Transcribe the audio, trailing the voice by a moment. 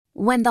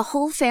When the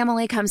whole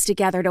family comes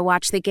together to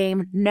watch the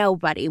game,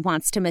 nobody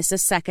wants to miss a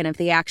second of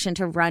the action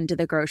to run to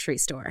the grocery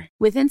store.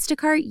 With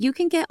Instacart, you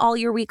can get all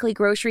your weekly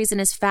groceries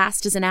in as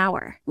fast as an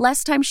hour.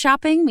 Less time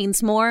shopping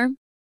means more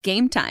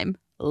game time.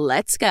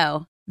 Let's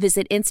go.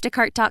 Visit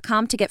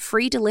instacart.com to get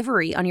free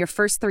delivery on your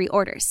first 3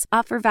 orders.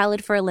 Offer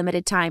valid for a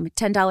limited time.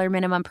 $10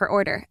 minimum per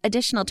order.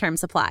 Additional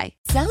terms apply.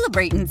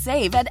 Celebrate and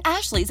save at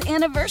Ashley's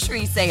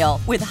Anniversary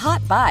Sale. With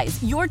Hot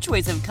Buys, your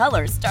choice of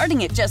colors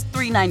starting at just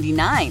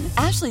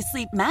 $3.99. Ashley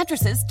Sleep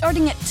mattresses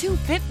starting at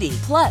 $2.50.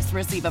 Plus,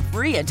 receive a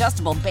free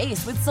adjustable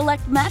base with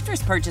select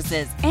mattress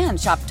purchases. And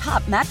shop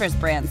top mattress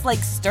brands like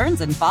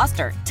Stearns &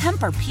 Foster,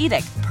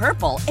 Tempur-Pedic,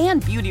 Purple,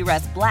 and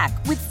Beautyrest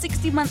Black with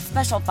 60-month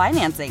special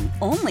financing.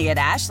 Only at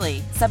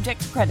Ashley.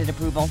 Subject to credit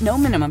approval. No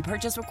minimum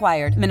purchase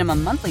required.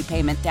 Minimum monthly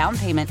payment, down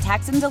payment,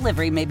 tax, and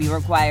delivery may be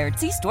required.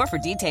 See store for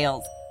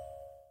details.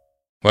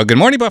 Well, good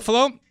morning,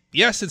 Buffalo.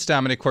 Yes, it's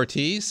Domenic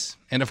Cortese.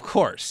 And of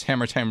course,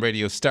 Hammer Time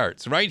Radio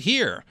starts right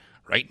here,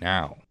 right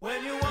now.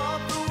 When you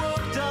want the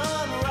work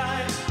done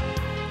right,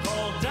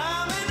 call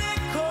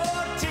Domenic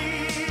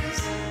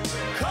Cortese.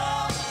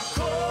 Call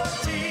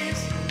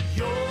Cortese,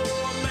 your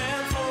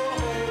man for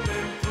home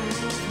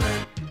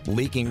improvement.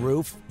 Leaking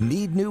roof?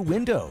 Need new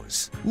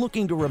windows?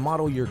 Looking to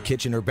remodel your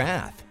kitchen or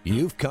bath?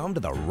 You've come to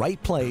the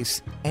right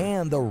place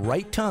and the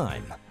right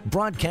time.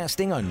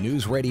 Broadcasting on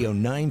News Radio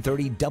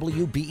 930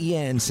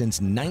 WBEN since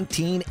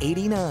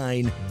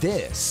 1989,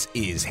 this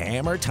is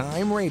Hammer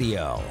Time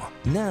Radio.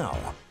 Now,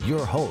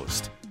 your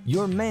host,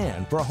 your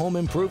man for home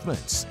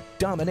improvements,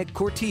 Domenic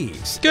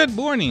Cortese. Good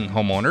morning,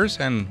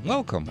 homeowners, and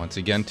welcome once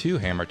again to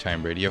Hammer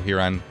Time Radio here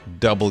on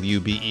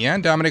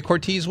WBEN. Domenic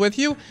Cortese with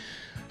you.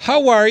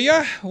 How are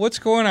you? What's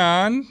going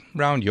on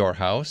around your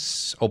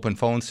house? Open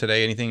phones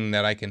today. Anything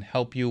that I can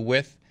help you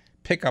with?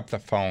 Pick up the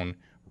phone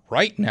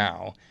right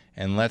now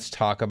and let's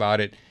talk about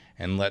it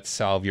and let's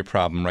solve your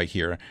problem right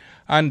here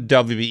on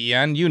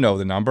WBEN. You know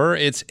the number.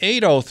 It's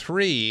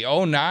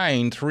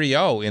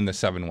 803-0930 in the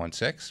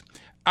 716.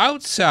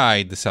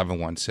 Outside the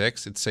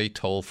 716, it's a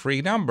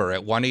toll-free number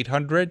at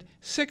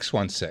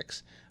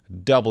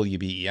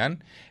 1-800-616-WBEN.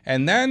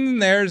 And then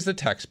there's the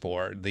text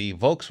board, the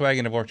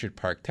Volkswagen of Orchard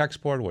Park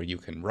text board, where you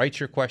can write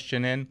your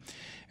question in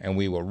and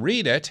we will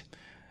read it.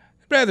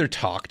 I'd rather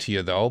talk to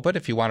you, though, but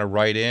if you want to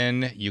write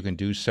in, you can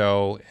do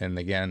so. And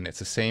again, it's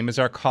the same as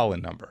our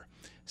call-in number,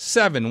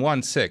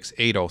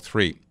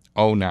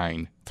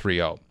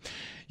 716-803-0930.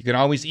 You can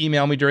always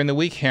email me during the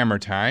week,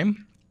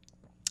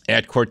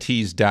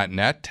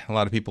 hammertime@cortese.net. A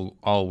lot of people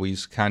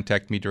always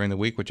contact me during the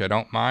week, which I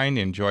don't mind.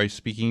 Enjoy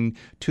speaking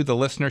to the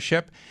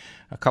listenership.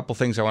 A couple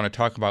things I want to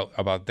talk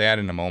about that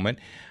in a moment.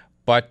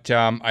 But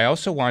I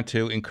also want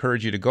to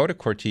encourage you to go to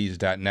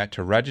Cortese.net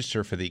to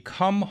register for the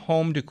Come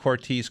Home to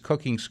Cortese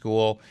Cooking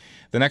School.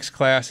 The next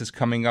class is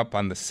coming up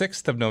on the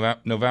 6th of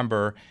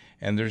November,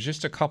 and there's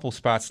just a couple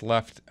spots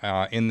left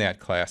in that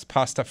class.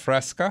 Pasta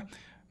fresca,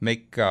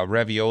 make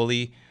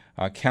ravioli,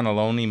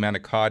 cannelloni,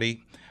 manicotti.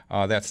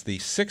 That's the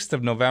 6th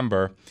of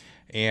November.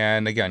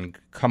 And again,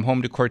 Come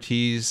Home to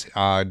Cortese,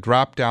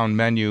 drop-down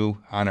menu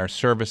on our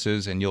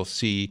services, and you'll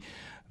see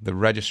the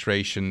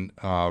registration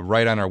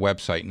right on our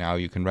website now.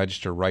 You can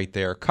register right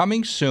there.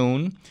 Coming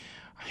soon,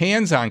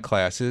 hands-on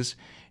classes,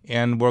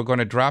 and we're going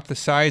to drop the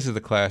size of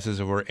the classes,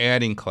 and we're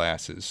adding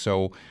classes.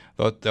 So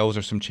those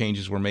are some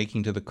changes we're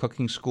making to the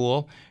cooking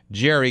school.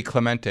 Jerry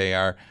Clemente,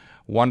 our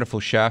wonderful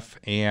chef,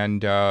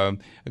 and a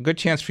good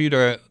chance for you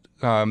to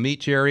meet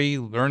Jerry,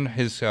 learn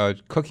his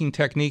cooking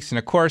techniques, and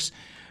of course,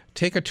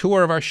 take a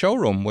tour of our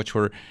showroom, which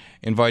we're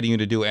inviting you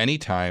to do any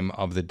time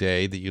of the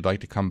day that you'd like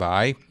to come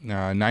by.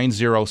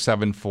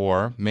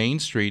 9074 Main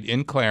Street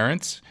in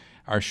Clarence.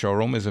 Our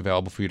showroom is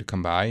available for you to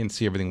come by and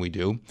see everything we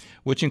do,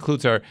 which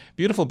includes our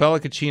beautiful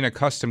Bella Cucina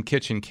custom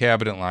kitchen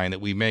cabinet line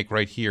that we make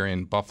right here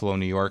in Buffalo,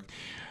 New York.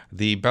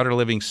 The Better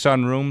Living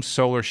sunroom,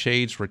 solar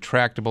shades,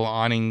 retractable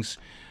awnings,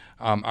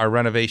 our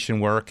renovation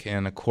work,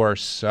 and of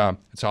course,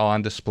 it's all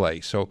on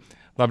display. So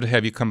love to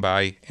have you come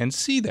by and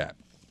see that.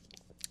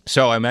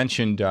 So I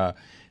mentioned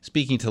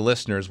speaking to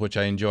listeners, which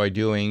I enjoy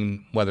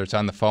doing, whether it's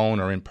on the phone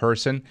or in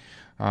person.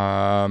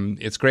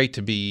 It's great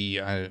to be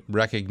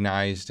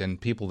recognized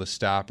and people to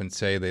stop and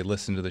say they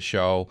listen to the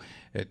show.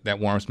 That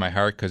warms my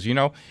heart because, you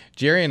know,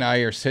 Jerry and I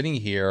are sitting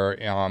here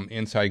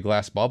inside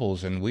glass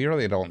bubbles, and we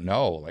really don't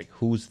know, like,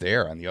 who's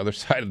there on the other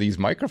side of these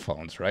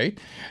microphones, right?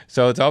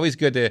 So it's always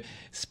good to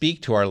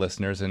speak to our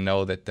listeners and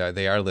know that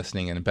they are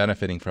listening and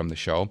benefiting from the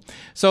show.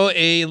 So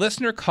a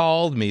listener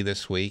called me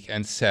this week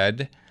and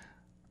said,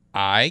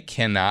 I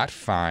cannot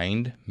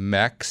find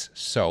Mexx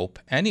soap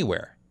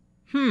anywhere.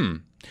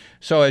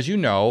 So as you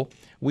know,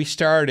 we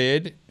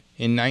started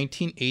in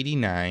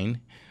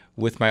 1989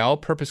 with my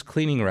all-purpose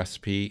cleaning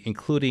recipe,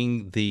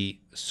 including the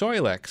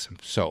Soilex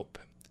soap.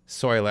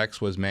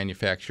 Soilex was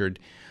manufactured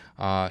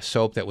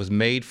soap that was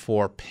made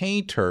for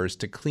painters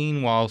to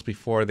clean walls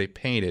before they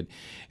painted.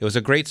 It was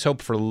a great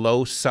soap for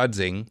low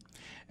sudsing,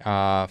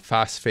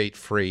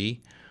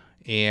 phosphate-free,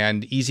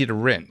 and easy to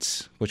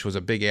rinse, which was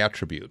a big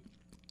attribute.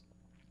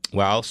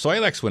 Well,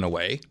 Soilex went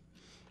away,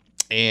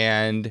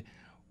 and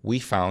we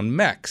found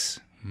Mexx.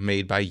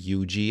 made by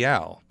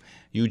UGL.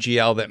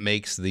 UGL that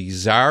makes the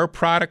Czar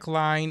product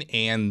line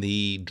and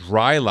the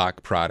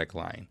Drylock product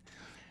line.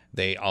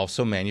 They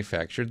also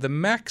manufactured the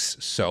Mex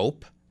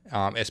soap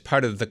as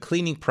part of the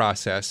cleaning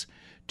process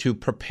to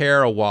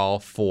prepare a wall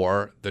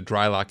for the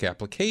Drylock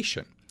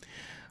application.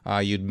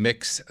 You'd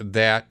mix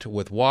that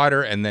with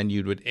water, and then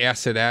you would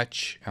acid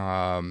etch,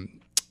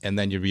 and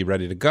then you'd be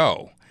ready to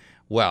go.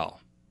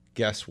 Well,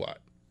 guess what?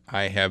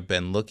 I have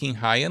been looking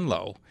high and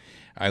low.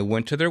 I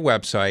went to their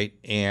website,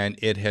 and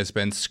it has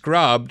been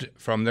scrubbed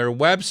from their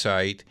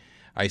website.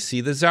 I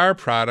see the Czar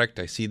product,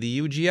 I see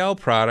the UGL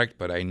product,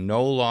 but I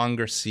no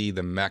longer see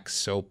the Mex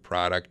soap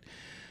product.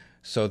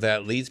 So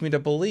that leads me to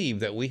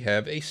believe that we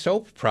have a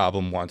soap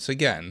problem once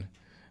again.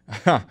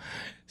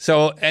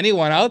 So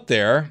anyone out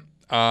there,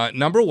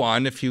 number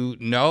one, if you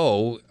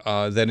know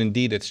that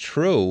indeed it's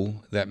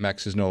true that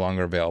Mex is no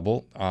longer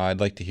available, I'd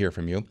like to hear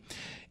from you.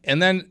 And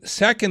then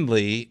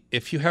secondly,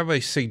 if you have a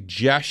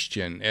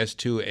suggestion as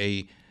to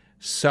a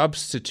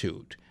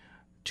substitute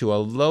to a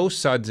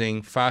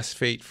low-sudsing,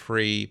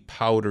 phosphate-free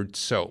powdered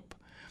soap.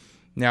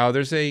 Now,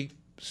 there's a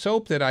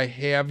soap that I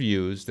have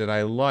used that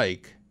I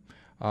like,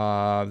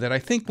 that I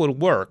think would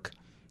work.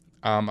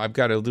 I've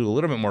got to do a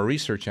little bit more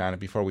research on it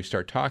before we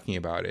start talking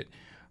about it.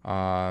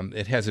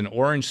 It has an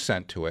orange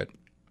scent to it.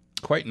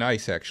 Quite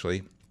nice,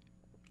 actually.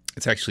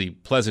 It's actually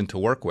pleasant to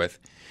work with.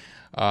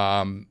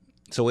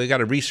 So we got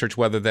to research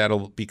whether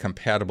that'll be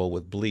compatible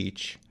with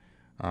bleach.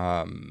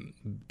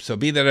 So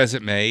be that as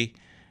it may,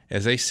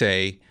 as they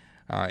say,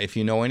 if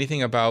you know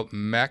anything about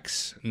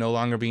Mex no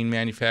longer being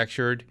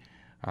manufactured,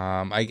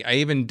 I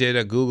even did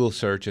a Google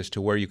search as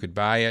to where you could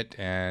buy it,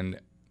 and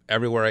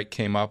everywhere it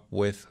came up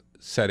with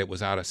said it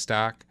was out of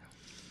stock.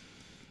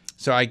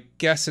 So I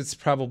guess it's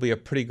probably a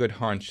pretty good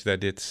hunch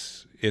that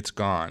it's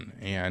gone.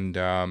 And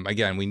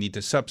again, we need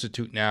to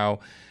substitute now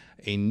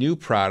a new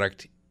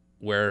product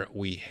where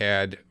we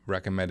had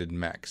recommended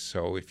Mex.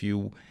 So if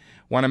you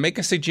want to make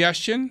a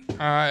suggestion,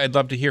 I'd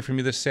love to hear from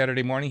you this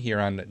Saturday morning here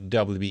on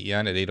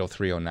WBEN at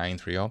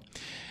 803-0930.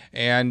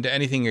 And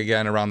anything,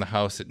 again, around the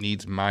house that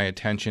needs my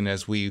attention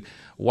as we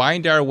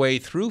wind our way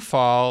through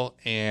fall.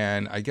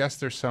 And I guess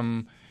there's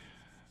some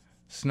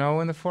snow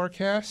in the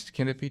forecast.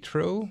 Can it be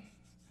true?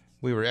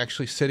 We were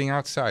actually sitting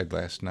outside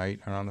last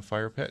night around the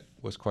fire pit.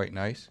 It was quite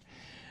nice.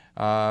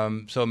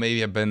 So maybe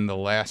have been the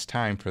last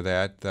time for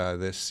that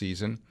this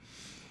season.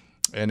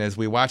 And as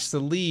we watch the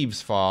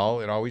leaves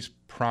fall, it always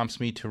prompts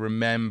me to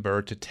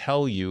remember to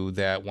tell you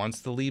that once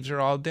the leaves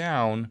are all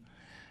down,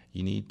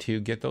 you need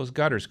to get those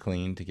gutters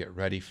cleaned to get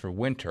ready for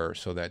winter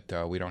so that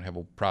we don't have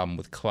a problem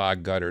with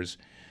clogged gutters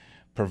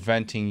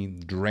preventing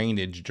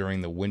drainage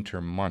during the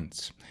winter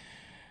months.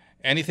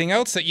 Anything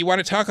else that you want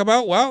to talk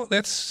about? Well,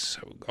 that's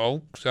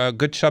a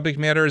good subject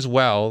matter as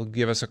well.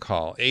 Give us a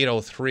call,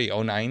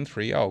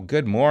 803-0930.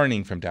 Good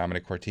morning from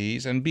Domenic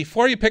Cortese. And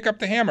before you pick up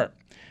the hammer,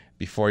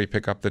 before you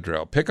pick up the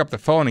drill, pick up the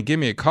phone and give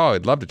me a call.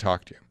 I'd love to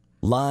talk to you.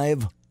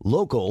 Live,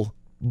 local,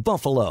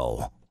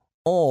 Buffalo.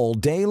 All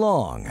day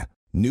long.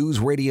 News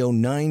Radio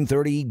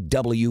 930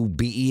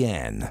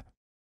 WBEN.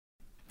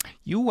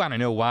 You want to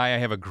know why I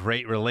have a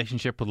great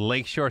relationship with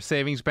Lakeshore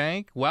Savings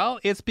Bank? Well,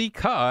 it's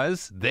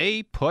because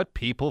they put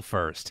people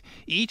first.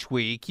 Each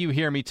week, you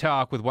hear me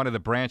talk with one of the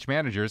branch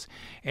managers,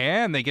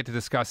 and they get to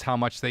discuss how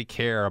much they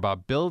care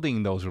about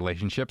building those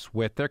relationships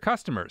with their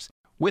customers.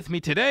 With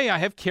me today, I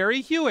have Carrie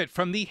Hewitt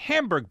from the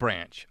Hamburg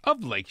branch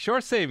of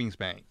Lakeshore Savings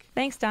Bank.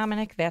 Thanks,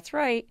 Dominic. That's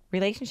right.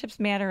 Relationships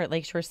matter at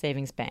Lakeshore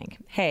Savings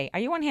Bank. Hey, are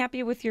you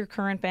unhappy with your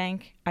current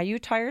bank? Are you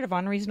tired of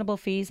unreasonable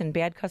fees and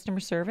bad customer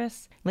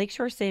service?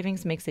 Lakeshore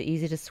Savings makes it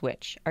easy to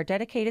switch. Our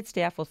dedicated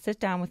staff will sit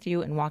down with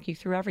you and walk you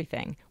through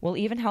everything. We'll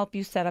even help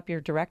you set up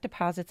your direct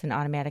deposits and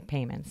automatic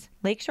payments.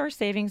 Lakeshore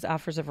Savings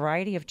offers a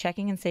variety of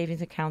checking and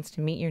savings accounts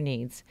to meet your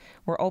needs.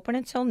 We're open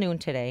until noon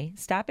today.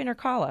 Stop in or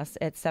call us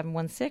at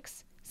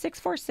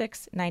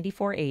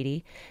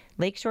 716-646-9480.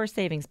 Lakeshore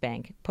Savings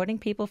Bank, putting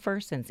people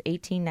first since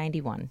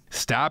 1891.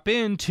 Stop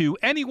in to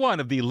any one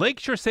of the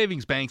Lakeshore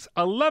Savings Bank's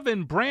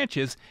 11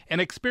 branches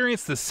and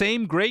experience the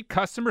same great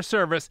customer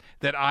service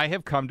that I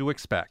have come to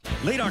expect.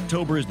 Late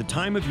October is the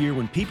time of year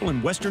when people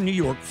in Western New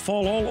York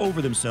fall all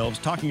over themselves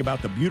talking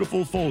about the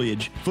beautiful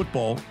foliage,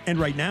 football, and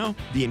right now,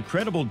 the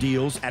incredible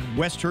deals at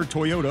Westher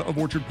Toyota of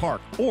Orchard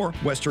Park or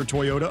Westher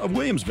Toyota of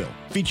Williamsville,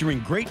 featuring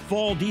great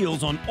fall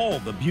deals on all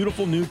the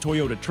beautiful new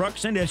Toyota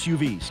trucks and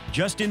SUVs,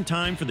 just in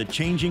time for the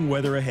changing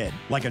weather ahead,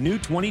 like a new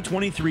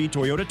 2023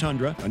 Toyota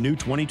Tundra, a new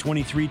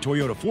 2023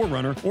 Toyota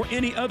 4Runner, or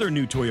any other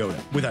new Toyota.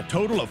 With a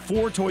total of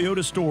 4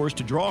 Toyota stores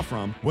to draw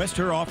from,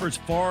 Westher offers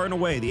far and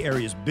away the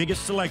area's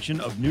biggest selection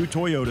of new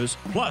Toyotas,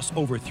 plus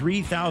over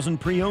 3,000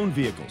 pre-owned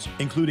vehicles,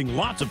 including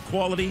lots of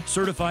quality,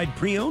 certified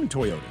pre-owned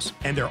Toyotas.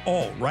 And they're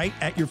all right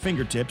at your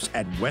fingertips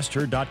at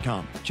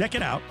westher.com. Check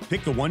it out,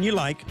 pick the one you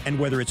like, and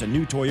whether it's a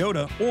new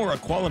Toyota or a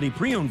quality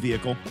pre-owned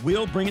vehicle,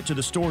 we'll bring it to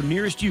the store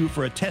nearest you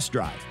for a test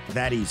drive.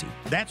 That easy.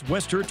 That's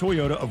Westher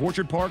Toyota of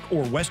Orchard Park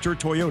or Westher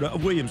Toyota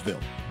of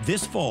Williamsville.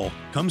 This fall,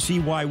 come see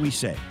why we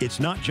say it's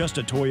not just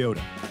a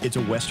Toyota, it's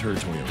a Westher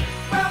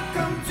Toyota.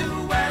 Welcome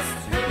to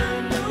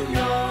Westher, New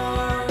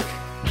York.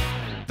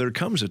 There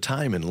comes a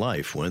time in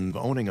life when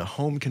owning a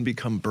home can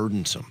become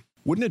burdensome.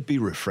 Wouldn't it be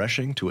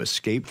refreshing to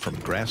escape from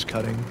grass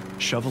cutting,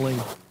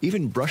 shoveling,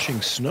 even brushing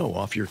snow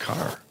off your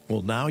car?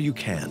 Well, now you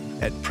can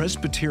at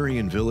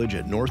Presbyterian Village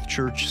at North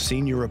Church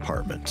Senior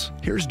Apartments.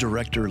 Here's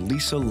Director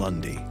Lisa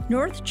Lundy.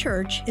 North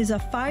Church is a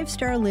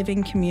 5-star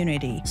living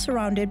community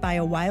surrounded by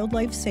a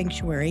wildlife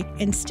sanctuary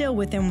and still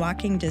within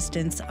walking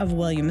distance of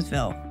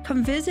Williamsville.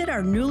 Come visit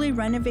our newly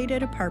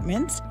renovated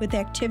apartments with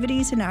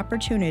activities and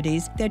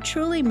opportunities that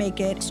truly make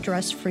it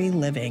stress-free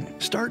living.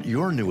 Start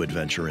your new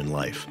adventure in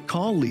life.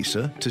 Call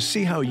Lisa to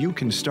see how you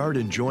can start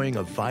enjoying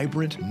a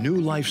vibrant new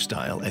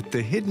lifestyle at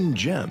the hidden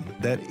gem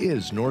that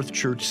is North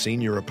Church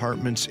Senior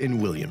Apartments in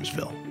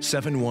Williamsville.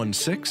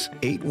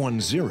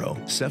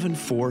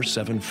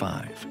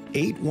 716-810-7475.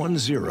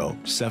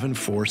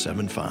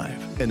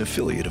 810-7475. An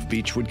affiliate of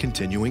Beechwood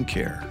Continuing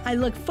Care. I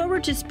look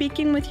forward to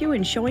speaking with you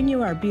and showing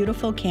you our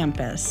beautiful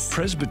campus.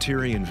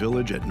 Presbyterian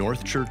Village at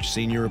North Church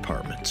Senior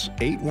Apartments.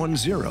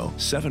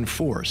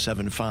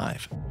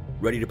 810-7475.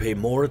 Ready to pay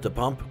more at the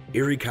pump?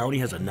 Erie County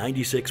has a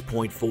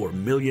 $96.4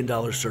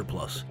 million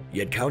surplus.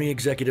 Yet County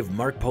Executive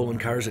Mark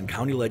Polenkars and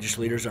county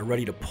legislators are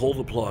ready to pull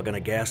the plug on a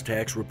gas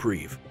tax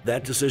reprieve.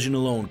 That decision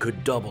alone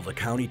could double the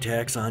county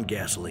tax on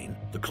gasoline.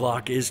 The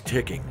clock is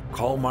ticking.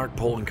 Call Mark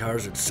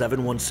Polenkars at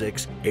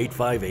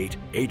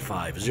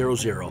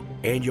 716-858-8500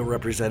 and your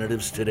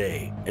representatives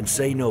today and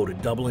say no to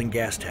doubling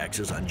gas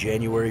taxes on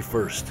January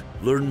 1st.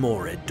 Learn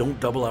more at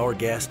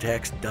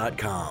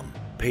don'tdoubleourgastax.com.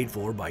 Paid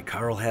for by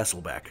Carl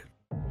Hasselbeck.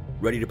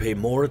 Ready to pay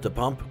more at the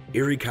pump?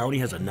 Erie County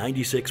has a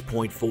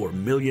 $96.4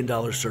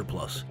 million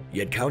surplus.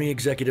 Yet County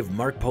Executive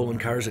Mark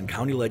Polenkars and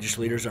county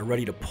legislators are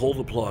ready to pull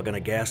the plug on a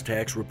gas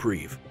tax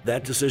reprieve.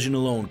 That decision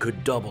alone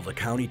could double the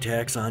county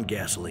tax on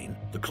gasoline.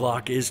 The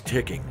clock is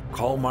ticking.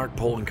 Call Mark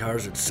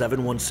Polenkars at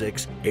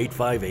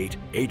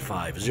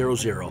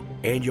 716-858-8500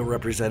 and your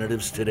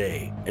representatives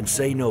today and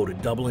say no to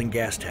doubling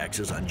gas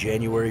taxes on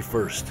January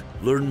 1st.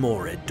 Learn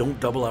more at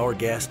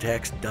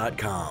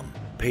don'tdoubleourgastax.com.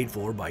 Paid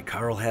for by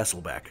Carl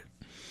Hasselbeck.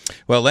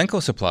 Well,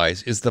 Lenco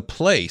Supplies is the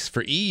place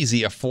for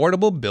easy,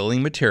 affordable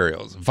building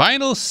materials.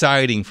 Vinyl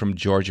siding from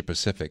Georgia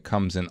Pacific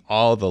comes in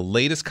all the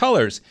latest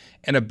colors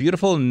and a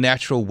beautiful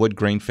natural wood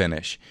grain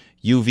finish.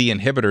 UV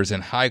inhibitors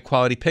and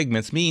high-quality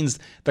pigments means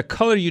the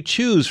color you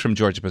choose from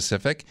Georgia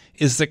Pacific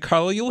is the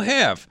color you'll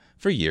have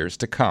for years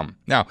to come.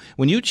 Now,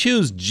 when you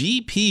choose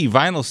GP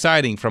vinyl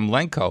siding from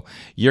Lenco,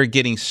 you're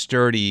getting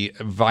sturdy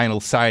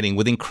vinyl siding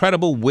with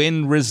incredible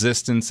wind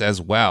resistance as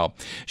well.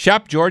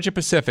 Shop Georgia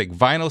Pacific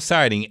vinyl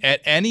siding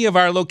at any of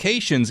our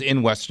locations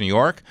in Western New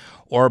York,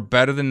 or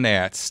better than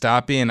that,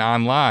 stop in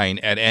online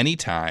at any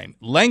time.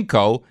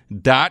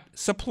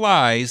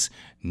 Lenco.supplies.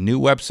 New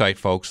website,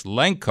 folks.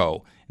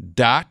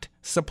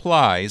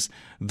 Lenco.supplies.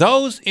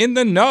 Those in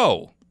the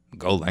know.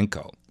 Go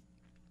Lenco.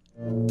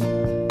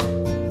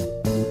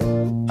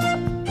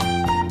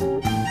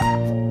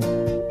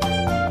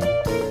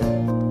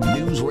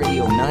 News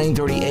Radio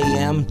 930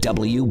 AM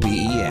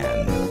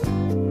WBEN.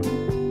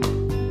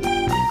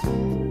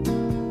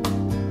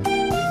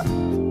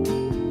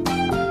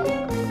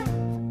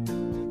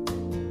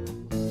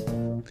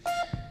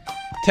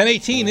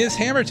 10:18 is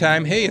Hammer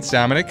Time. Hey, it's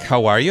Dominic.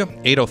 How are you?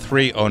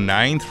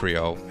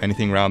 803-0930.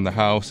 Anything around the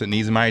house that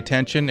needs my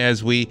attention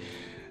as we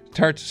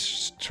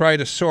try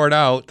to sort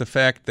out the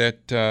fact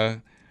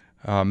that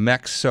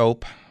Mex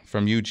soap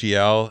from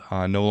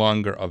UGL no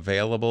longer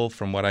available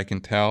from what I can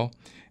tell.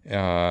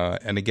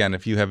 And again,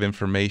 if you have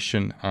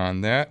information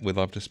on that, we'd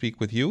love to speak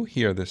with you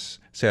here this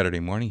Saturday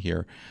morning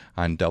here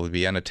on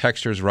WBN. A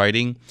texter's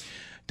writing,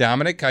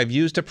 Dominic, I've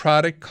used a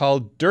product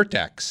called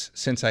Dirtex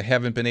since I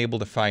haven't been able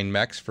to find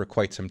Mex for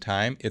quite some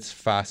time. It's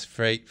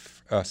phosphate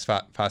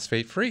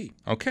free.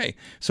 Okay,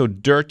 so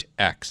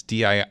Dirtex,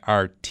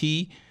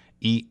 D-I-R-T-E-X.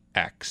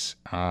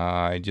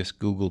 I just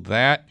Googled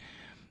that,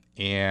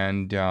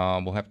 and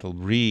we'll have to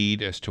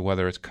read as to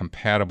whether it's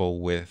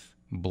compatible with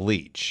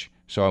bleach.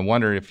 So I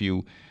wonder if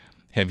you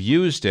have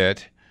used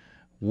it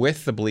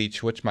with the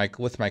bleach, with my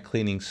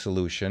cleaning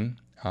solution.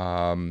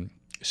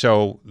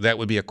 So that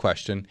would be a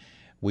question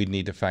we'd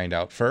need to find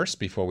out first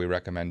before we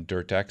recommend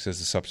Dirtex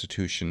as a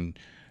substitution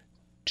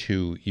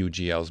to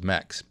UGL's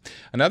Mex.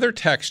 Another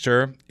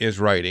texter is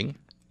writing,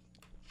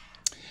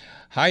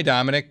 Hi,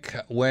 Dominic.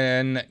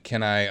 Where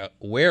can I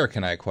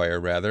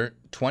acquire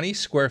 20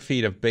 square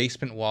feet of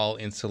basement wall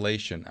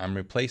insulation? I'm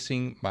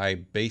replacing my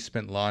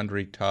basement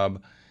laundry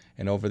tub,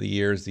 and over the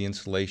years, the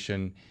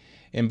insulation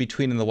in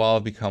between and the wall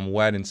have become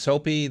wet and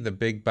soapy. The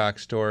big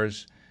box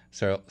stores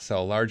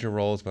sell larger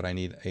rolls, but I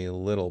need a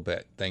little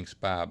bit. Thanks,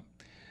 Bob.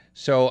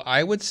 So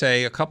I would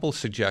say a couple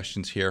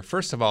suggestions here.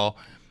 First of all,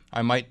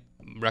 I might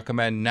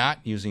recommend not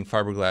using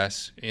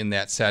fiberglass in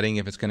that setting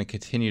if it's going to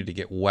continue to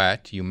get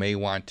wet. You may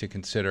want to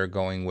consider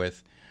going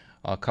with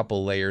a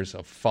couple layers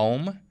of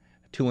foam,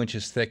 2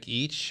 inches thick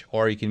each,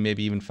 or you can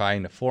maybe even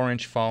find a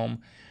 4-inch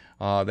foam.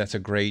 That's a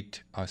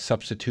great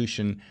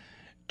substitution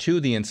to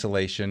the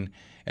insulation,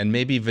 and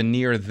maybe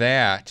veneer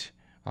that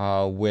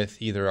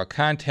with either a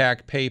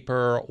contact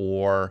paper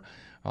or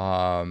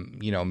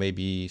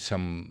maybe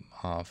some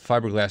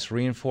fiberglass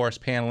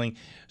reinforced paneling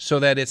so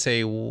that it's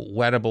a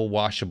wettable,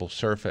 washable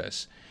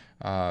surface.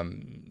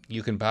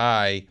 You can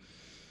buy,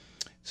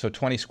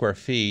 20 square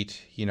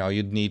feet,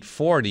 you'd need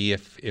 40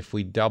 if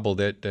we doubled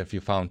it, if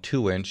you found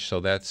 2-inch. So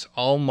that's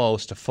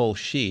almost a full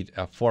sheet,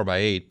 a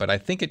 4x8. But I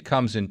think it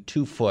comes in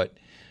 2-foot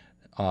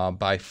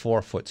by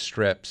 4-foot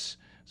strips.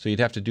 So you'd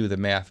have to do the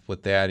math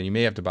with that, and you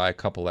may have to buy a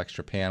couple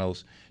extra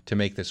panels to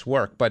make this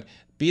work. But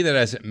be that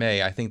as it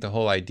may, I think the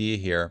whole idea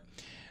here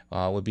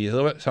would be a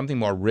little bit something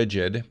more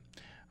rigid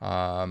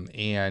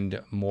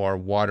and more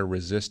water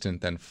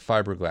resistant than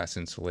fiberglass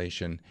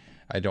insulation.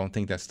 I don't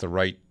think that's the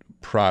right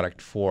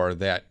product for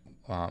that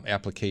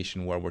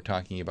application where we're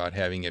talking about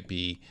having it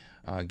be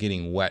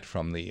getting wet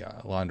from the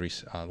laundry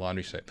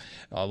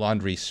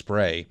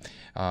spray.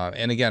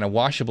 And again, a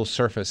washable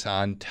surface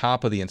on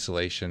top of the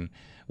insulation,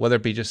 whether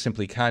it be just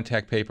simply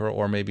contact paper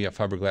or maybe a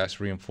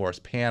fiberglass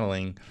reinforced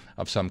paneling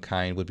of some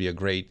kind, would be a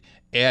great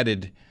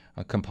added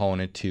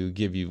component to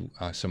give you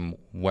some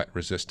wet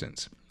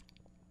resistance.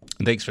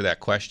 Thanks for that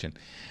question.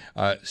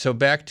 So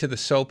back to the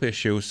soap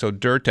issue. So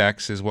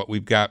Dirtex is what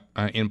we've got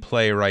in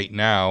play right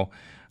now,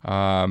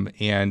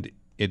 and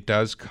it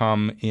does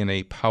come in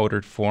a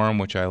powdered form,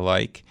 which I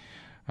like.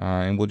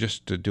 And we'll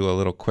just do a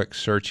little quick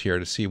search here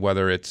to see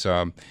whether it's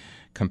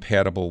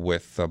compatible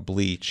with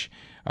bleach.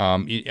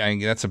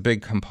 That's a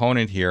big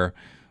component here.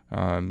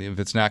 If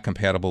it's not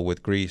compatible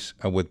with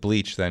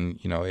bleach, then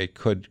it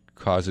could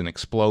cause an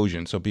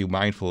explosion. So be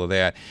mindful of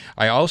that.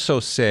 I also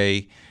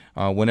say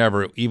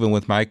whenever, even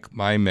with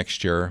my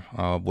mixture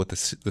with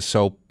the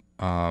soap,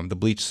 the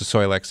bleach, the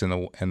Soilex,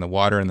 and the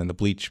water, and then the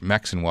bleach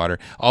Mexin water,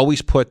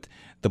 always put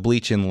the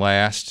bleach in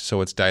last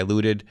so it's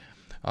diluted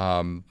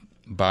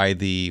by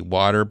the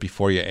water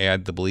before you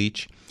add the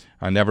bleach.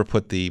 Never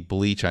put the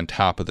bleach on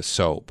top of the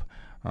soap.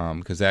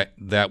 Because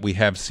that we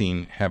have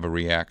seen have a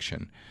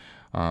reaction.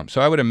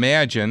 So I would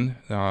imagine,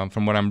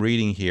 from what I'm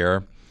reading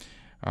here,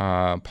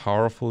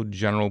 powerful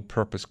general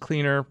purpose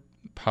cleaner,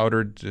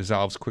 powdered,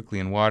 dissolves quickly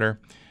in water.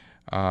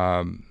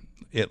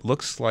 It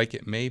looks like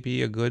it may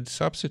be a good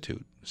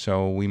substitute.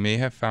 So we may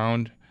have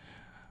found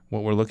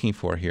what we're looking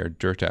for here,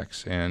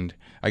 Dirtex. And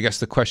I guess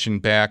the question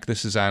back,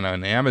 this is on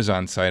an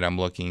Amazon site I'm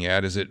looking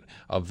at, is it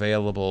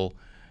available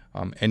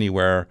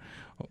anywhere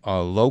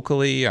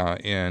locally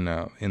in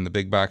the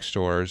big box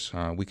stores?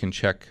 We can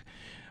check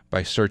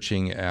by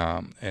searching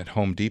at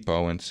Home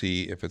Depot and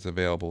see if it's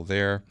available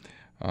there.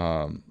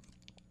 And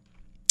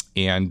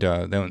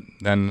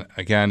then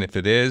again, if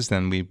it is,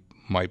 then we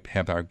might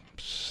have our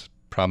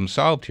problem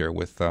solved here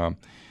with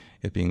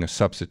it being a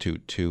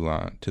substitute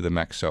to the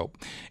Mex soap.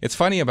 It's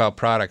funny about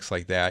products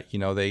like that.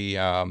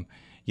 They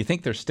you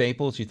think they're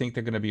staples, you think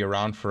they're going to be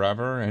around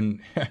forever, and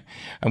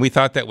and we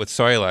thought that with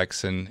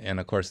Soilex, and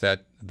of course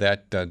that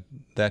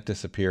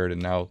disappeared,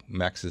 and now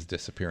Mex is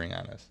disappearing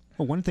on us.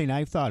 Well, one thing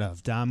I've thought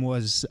of, Dom,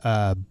 was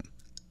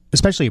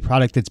especially a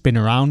product that's been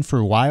around for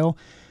a while,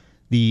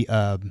 the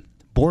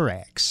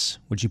borax,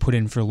 which you put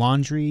in for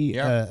laundry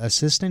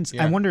assistance.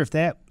 Yeah. I wonder if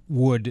that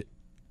would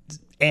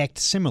act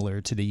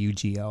similar to the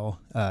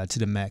UGL, to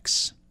the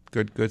Mex.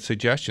 Good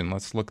suggestion.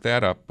 Let's look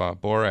that up.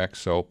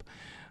 Borax soap.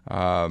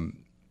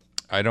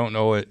 I don't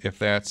know if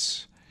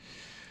that's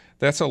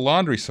a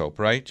laundry soap,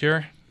 right,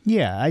 Jer?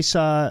 Yeah, I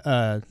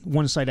saw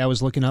one site I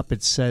was looking up.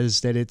 It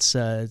says that it's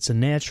a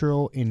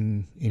natural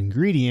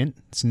ingredient.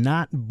 It's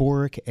not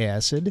boric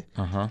acid.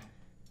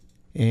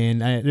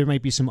 And there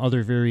might be some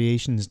other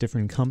variations,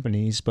 different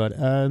companies, but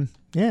a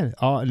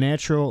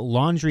natural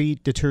laundry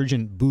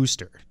detergent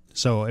booster.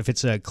 So if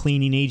it's a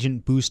cleaning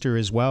agent booster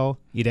as well,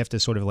 you'd have to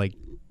sort of like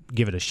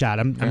give it a shot.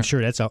 I'm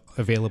sure that's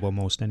available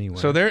most anywhere.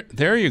 So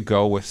there you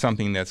go with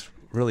something that's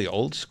really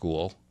old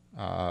school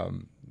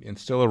and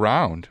still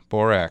around.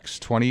 Borax,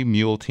 20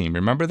 Mule Team.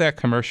 Remember that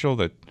commercial,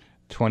 the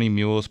 20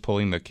 mules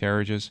pulling the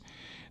carriages?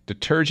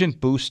 Detergent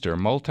booster,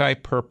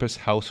 multi-purpose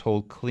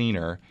household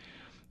cleaner,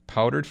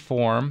 powdered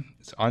form.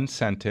 It's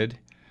unscented.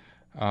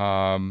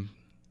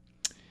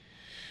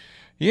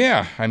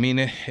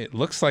 It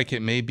looks like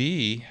it may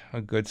be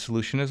a good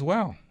solution as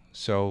well.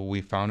 So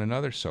we found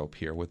another soap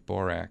here with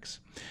borax.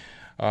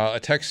 A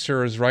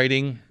texter is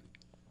writing,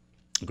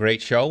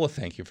 great show. Well,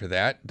 thank you for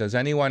that. Does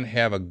anyone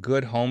have a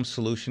good home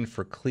solution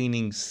for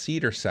cleaning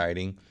cedar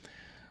siding?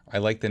 I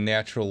like the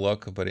natural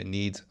look, but it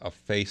needs a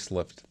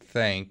facelift.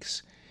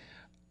 Thanks.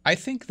 I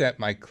think that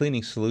my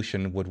cleaning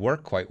solution would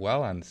work quite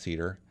well on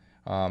cedar,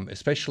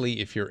 especially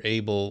if you're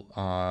able,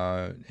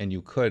 and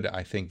you could,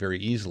 I think, very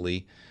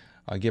easily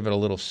give it a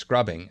little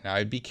scrubbing. Now,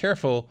 I'd be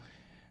careful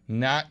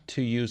not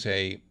to use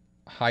a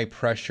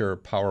high-pressure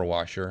power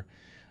washer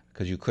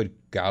because you could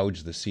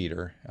gouge the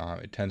cedar.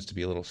 It tends to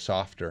be a little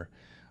softer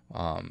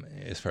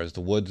as far as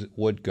the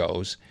wood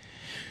goes.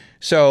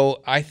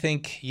 So I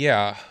think,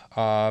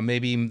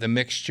 maybe the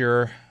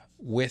mixture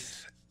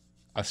with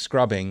a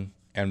scrubbing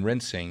and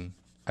rinsing,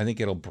 I think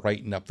it'll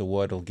brighten up the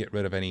wood. It'll get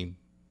rid of any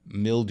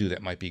mildew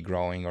that might be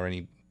growing or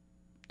any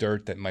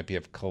dirt that might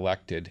have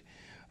collected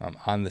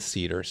on the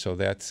cedar. So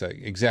that's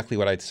exactly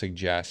what I'd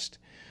suggest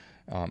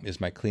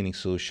is my cleaning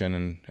solution.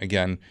 And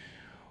again,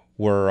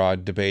 we're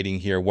debating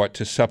here what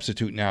to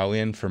substitute now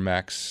in for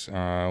Mex.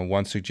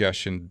 One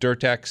suggestion,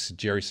 Dirtex.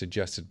 Jerry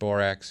suggested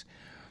borax.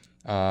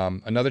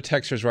 Another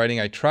texter's writing,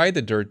 I tried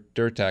the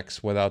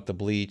Dirtex without the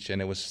bleach,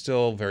 and it was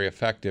still very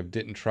effective.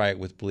 Didn't try it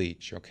with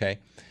bleach, okay?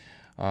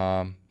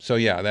 So,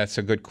 yeah, that's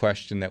a good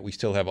question that we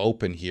still have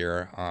open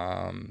here,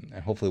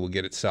 and hopefully we'll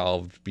get it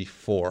solved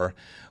before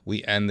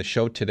we end the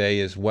show today,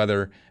 is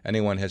whether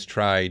anyone has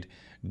tried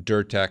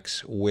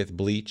Dirtex with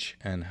bleach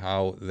and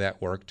how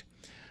that worked.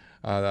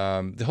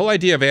 The whole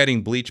idea of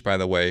adding bleach, by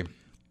the way,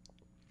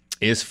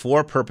 is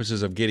for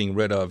purposes of getting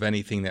rid of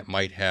anything that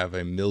might have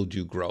a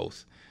mildew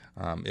growth.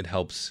 It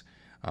helps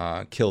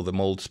kill the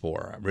mold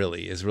spore,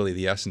 really, is really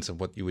the essence of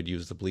what you would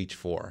use the bleach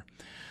for.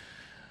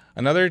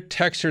 Another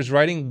texter's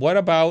writing, what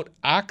about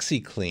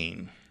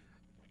OxyClean?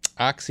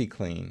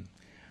 OxyClean.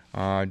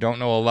 Don't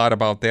know a lot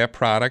about that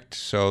product,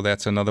 so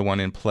that's another one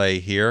in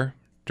play here.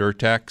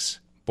 Dirtex,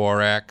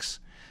 borax,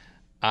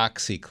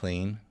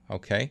 OxyClean.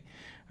 Okay.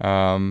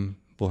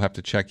 We'll have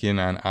to check in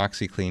on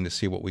OxyClean to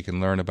see what we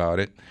can learn about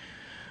it.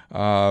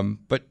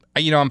 But,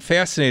 I'm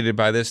fascinated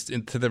by this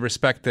to the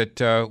respect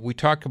that we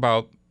talk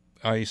about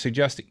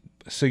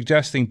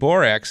suggesting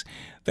borax.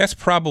 That's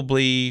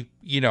probably,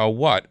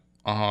 what?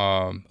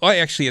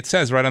 Actually, it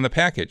says right on the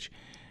package.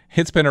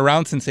 It's been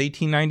around since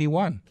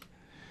 1891.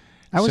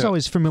 I was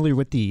always familiar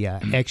with the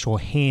actual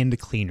hand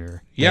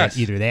cleaner. Yes.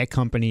 That either that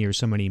company or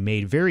somebody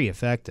made very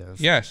effective.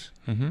 Yes.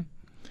 Mm-hmm.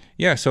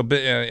 Yeah, so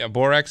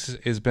borax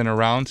has been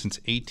around since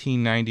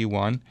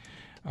 1891.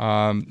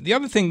 The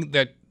other thing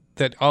that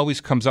always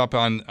comes up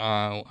on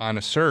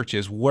a search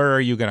is where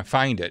are you going to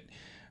find it?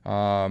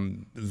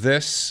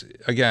 This,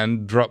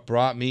 again,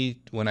 brought me,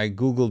 when I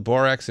Googled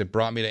borax, it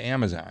brought me to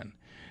Amazon.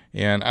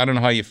 And I don't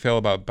know how you feel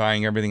about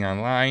buying everything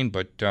online,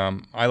 but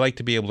I like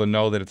to be able to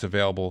know that it's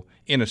available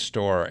in a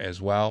store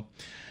as well.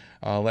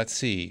 Let's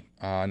see.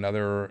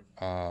 Another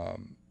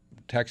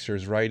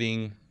texter's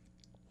writing,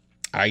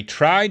 I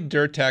tried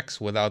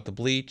Dirtex without the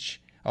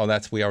bleach. Oh,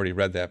 we already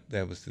read that.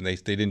 That was they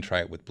didn't try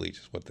it with bleach.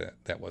 Is what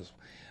that was.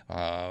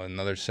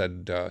 Another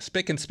said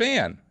spick and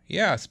span.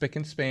 Yeah, spick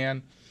and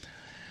span.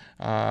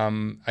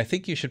 I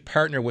think you should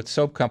partner with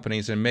soap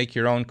companies and make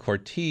your own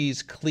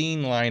Cortese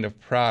clean line of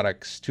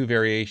products, 2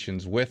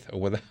 variations with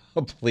or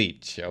without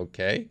bleach.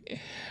 Okay.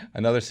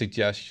 Another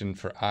suggestion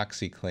for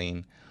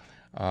OxyClean.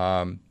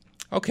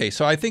 Okay,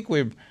 so I think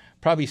we're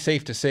probably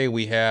safe to say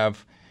we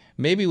have.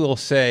 Maybe we'll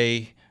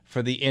say,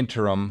 for the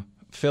interim,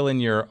 fill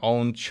in your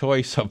own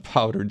choice of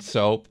powdered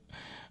soap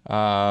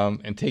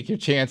and take your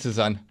chances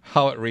on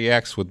how it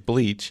reacts with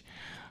bleach.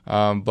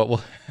 But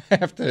we'll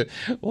have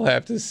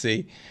to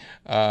see.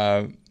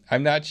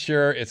 I'm not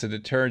sure it's a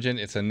detergent.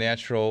 It's a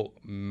natural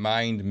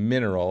mined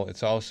mineral.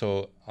 It's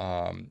also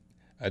a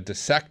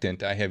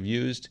dissectant I have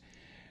used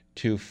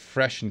to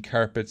freshen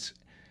carpets,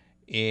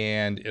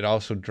 and it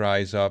also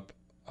dries up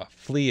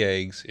flea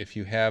eggs if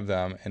you have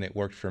them, and it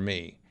worked for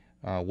me.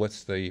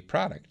 What's the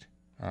product?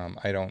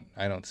 I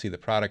don't see the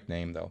product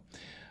name, though.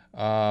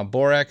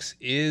 Borax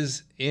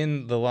is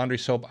in the laundry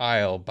soap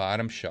aisle,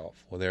 bottom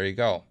shelf. Well, there you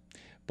go.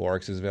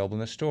 Borax is available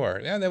in the store.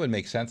 Yeah, that would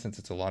make sense since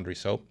it's a laundry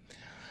soap.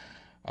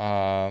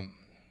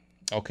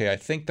 Okay, I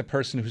think the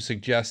person who's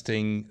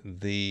suggesting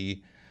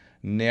the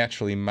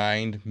naturally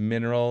mined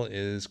mineral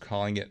is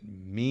calling it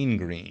mean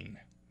green.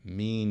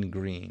 Mean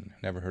green.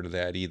 Never heard of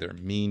that either.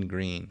 Mean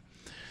green.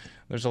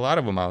 There's a lot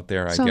of them out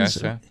there, I guess.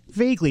 Huh?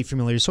 Vaguely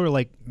familiar, sort of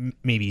like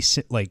maybe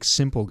like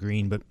Simple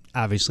Green, but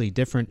obviously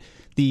different.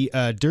 The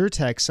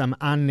Dirtex, I'm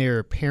on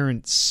their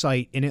parent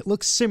site, and it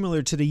looks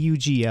similar to the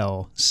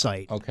UGL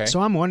site. Okay.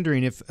 So I'm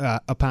wondering if,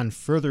 upon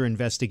further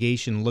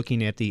investigation,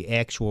 looking at the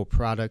actual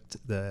product,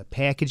 the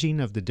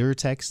packaging of the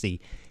Dirtex, the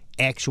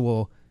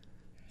actual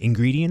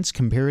ingredients,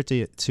 compare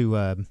it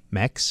to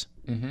Mex.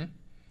 Mm-hmm.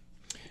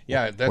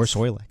 Yeah, or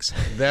Soilex.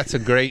 That's a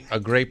great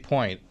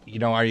point.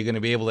 Are you going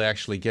to be able to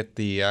actually get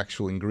the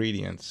actual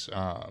ingredients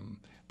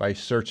by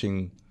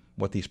searching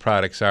what these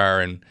products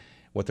are and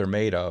what they're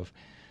made of?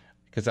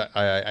 Because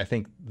I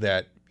think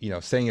that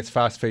saying it's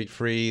phosphate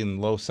free and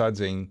low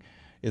sudsing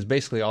is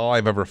basically all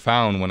I've ever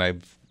found when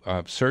I've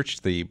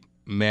searched the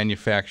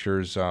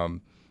manufacturer's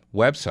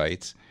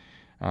websites.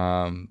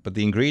 But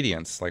the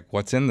ingredients, like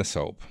what's in the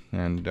soap,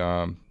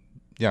 and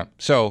yeah,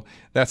 so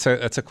that's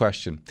a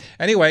question.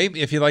 Anyway,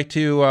 if you'd like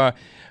to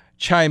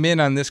chime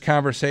in on this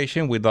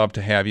conversation, we'd love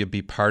to have you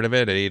be part of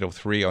it at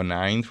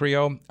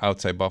 803-0930,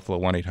 outside Buffalo,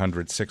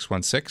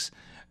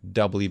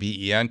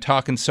 1-800-616-WBEN.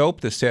 Talking soap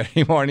this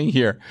Saturday morning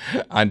here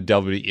on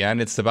WBEN.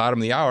 It's the bottom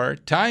of the hour.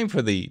 Time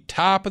for the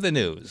top of the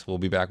news. We'll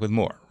be back with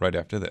more right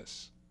after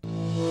this.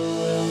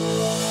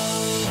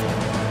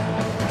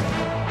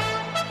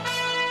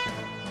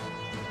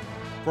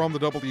 From the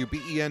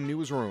WBEN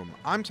Newsroom,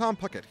 I'm Tom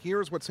Puckett.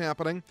 Here's what's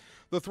happening.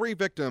 The 3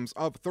 victims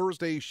of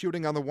Thursday's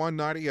shooting on the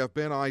 190 have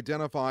been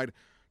identified.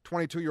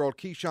 22-year-old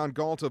Keyshawn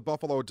Galt of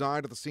Buffalo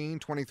died at the scene.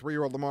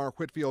 23-year-old Lamar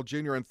Whitfield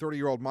Jr. and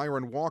 30-year-old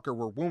Myron Walker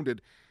were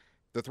wounded.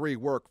 The 3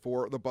 work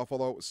for the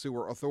Buffalo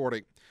Sewer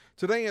Authority.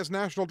 Today is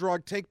National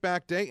Drug Take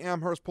Back Day.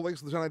 Amherst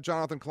Police Lieutenant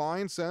Jonathan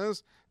Klein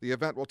says the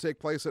event will take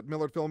place at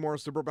Millard Fillmore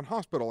Suburban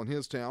Hospital in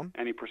his town.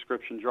 Any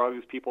prescription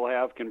drugs people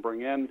have can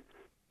bring in.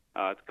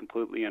 It's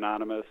completely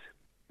anonymous.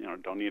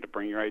 Don't need to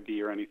bring your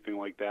ID or anything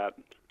like that.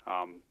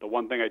 The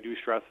one thing I do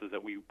stress is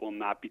that we will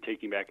not be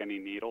taking back any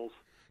needles.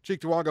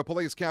 Cheektowaga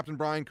Police Captain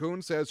Brian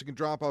Kuhn says you can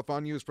drop off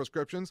unused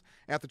prescriptions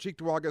at the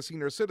Cheektowaga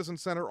Senior Citizen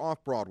Center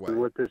off Broadway.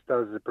 And what this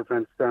does is it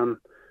prevents them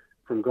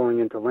from going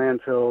into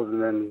landfills and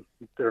then,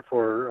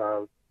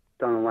 therefore,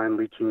 down the line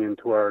leaching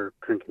into our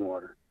drinking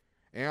water.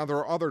 And there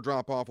are other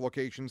drop-off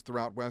locations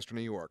throughout Western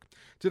New York.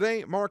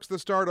 Today marks the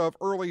start of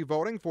early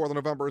voting for the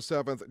November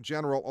 7th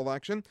general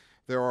election.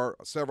 There are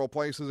several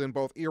places in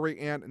both Erie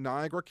and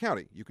Niagara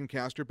County you can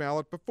cast your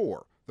ballot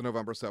before the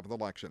November 7th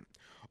election.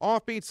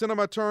 Offbeat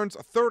Cinema turns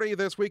 30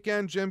 this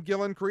weekend. Jim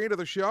Gillen created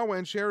the show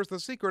and shares the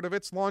secret of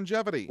its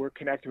longevity. We're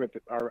connected with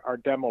our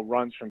demo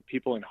runs from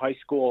people in high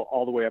school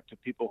all the way up to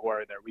people who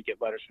are in there. We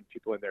get letters from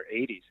people in their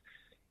 80s.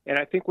 And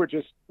I think we're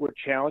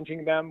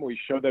challenging them. We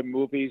show them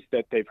movies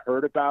that they've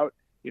heard about.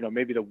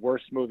 Maybe the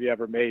worst movie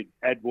ever made,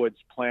 Ed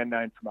Wood's Plan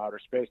 9 from Outer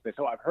Space. They say,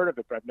 oh, I've heard of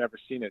it, but I've never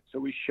seen it. So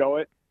we show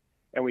it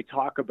and we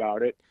talk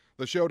about it.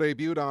 The show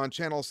debuted on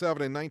Channel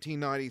 7 in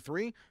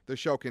 1993. The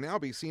show can now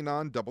be seen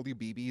on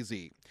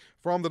WBBZ.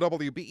 From the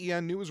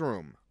WBEN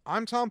Newsroom,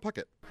 I'm Tom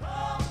Puckett.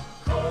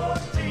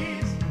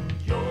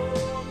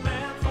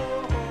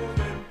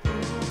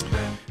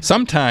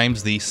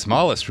 Sometimes the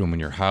smallest room in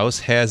your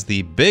house has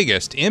the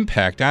biggest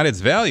impact on its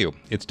value.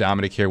 It's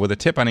Domenic here with a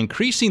tip on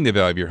increasing the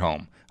value of your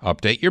home.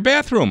 Update your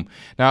bathroom.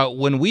 Now,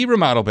 when we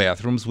remodel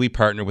bathrooms, we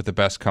partner with the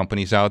best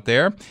companies out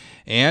there.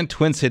 And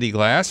Twin City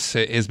Glass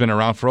has been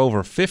around for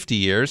over 50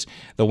 years,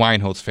 the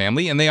Weinholz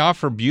family, and they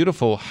offer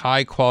beautiful,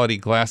 high-quality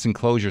glass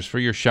enclosures for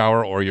your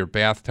shower or your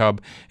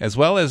bathtub, as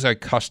well as a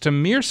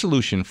custom mirror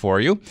solution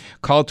for you.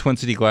 Call Twin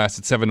City Glass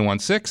at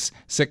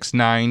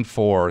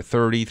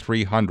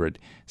 716-694-3300.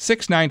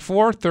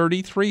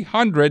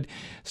 694-3300.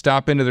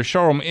 Stop into their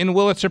showroom in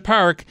Willitzer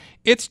Park.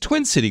 It's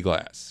Twin City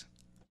Glass.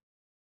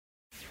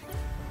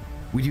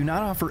 We do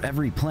not offer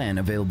every plan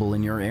available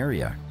in your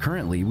area.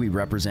 Currently, we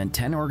represent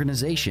 10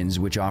 organizations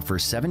which offer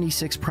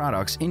 76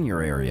 products in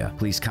your area.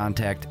 Please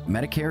contact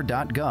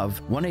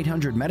Medicare.gov,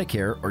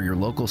 1-800-MEDICARE, or your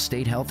local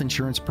state health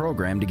insurance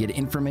program to get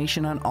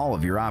information on all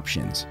of your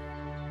options.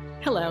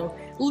 Hello,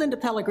 Linda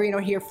Pellegrino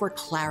here for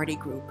Clarity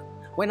Group.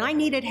 When I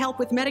needed help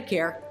with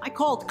Medicare, I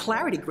called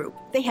Clarity Group.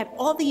 They had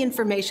all the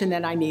information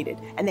that I needed,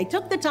 and they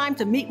took the time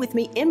to meet with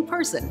me in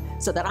person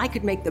so that I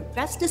could make the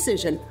best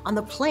decision on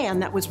the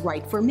plan that was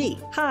right for me.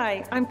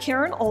 Hi, I'm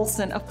Karen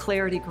Olson of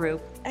Clarity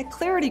Group. At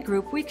Clarity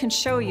Group, we can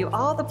show you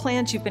all the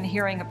plans you've been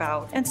hearing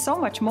about and so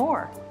much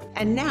more.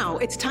 And now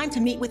it's time to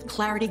meet with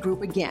Clarity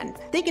Group again.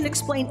 They can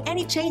explain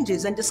any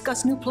changes and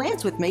discuss new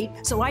plans with me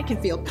so I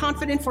can feel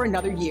confident for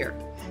another year.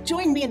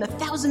 Join me and the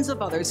thousands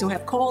of others who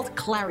have called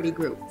Clarity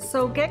Group.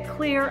 So get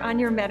clear on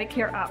your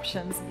Medicare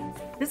options.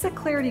 Visit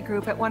Clarity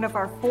Group at one of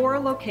our 4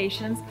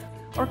 locations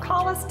or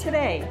call us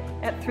today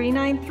at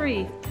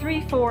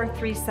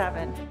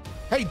 393-3437.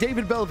 Hey,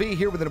 David Bellevue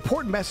here with an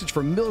important message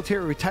for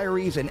military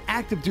retirees and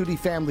active duty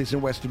families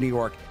in Western New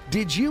York.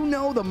 Did you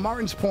know the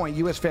Martins Point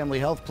U.S. Family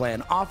Health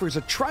Plan offers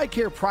a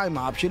TRICARE Prime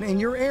option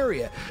in your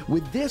area?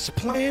 With this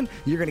plan,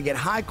 you're going to get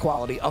high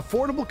quality,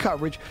 affordable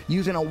coverage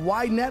using a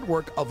wide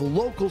network of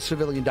local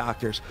civilian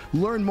doctors.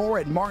 Learn more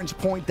at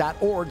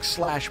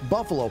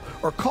martinspoint.org/Buffalo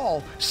or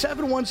call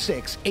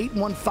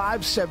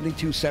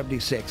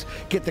 716-815-7276.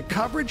 Get the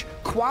coverage,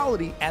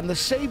 quality, and the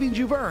savings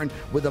you've earned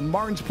with the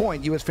Martins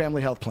Point U.S.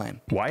 Family Health Plan.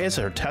 Why is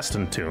our test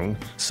and tune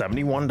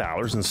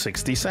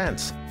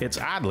 $71.60? It's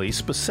oddly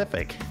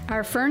specific.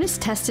 Our furnace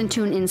test and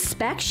tune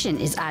inspection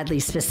is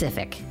oddly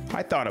specific.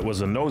 I thought it was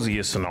the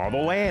nosiest in all the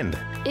land.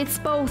 It's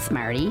both,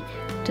 Marty.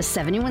 Does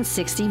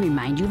 7160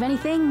 remind you of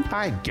anything?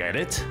 I get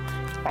it.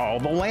 All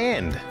the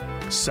land.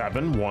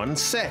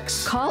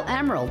 716. Call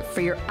Emerald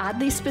for your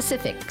oddly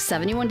specific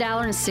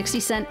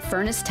 $71.60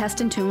 furnace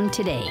test and tune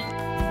today.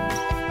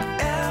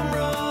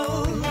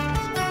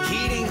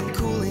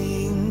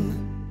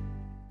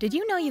 Did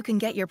you know you can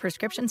get your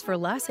prescriptions for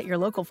less at your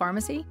local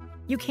pharmacy?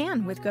 You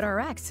can with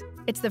GoodRx.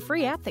 It's the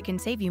free app that can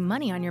save you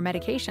money on your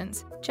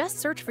medications. Just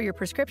search for your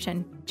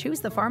prescription, choose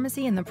the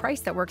pharmacy and the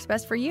price that works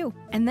best for you,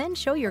 and then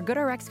show your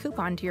GoodRx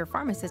coupon to your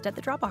pharmacist at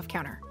the drop-off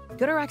counter.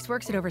 GoodRx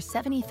works at over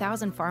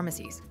 70,000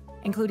 pharmacies,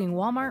 including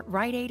Walmart,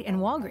 Rite Aid, and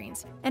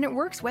Walgreens, and it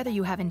works whether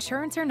you have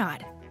insurance or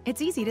not.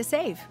 It's easy to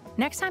save.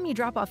 Next time you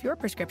drop off your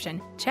prescription,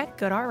 check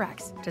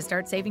GoodRx. To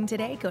start saving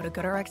today, go to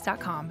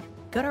GoodRx.com.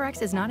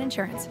 GoodRx is not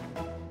insurance.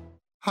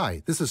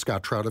 Hi, this is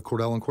Scott Trout of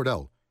Cordell &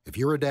 Cordell. If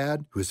you're a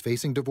dad who is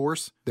facing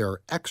divorce, there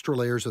are extra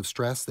layers of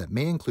stress that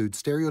may include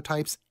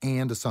stereotypes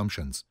and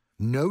assumptions.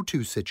 No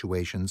two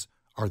situations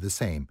are the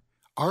same.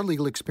 Our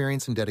legal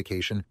experience and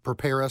dedication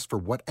prepare us for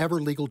whatever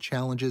legal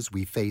challenges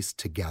we face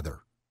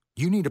together.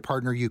 You need a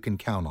partner you can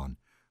count on.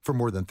 For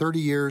more than 30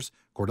 years,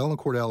 Cordell &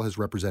 Cordell has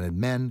represented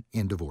men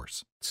in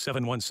divorce.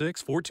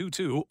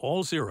 716-422,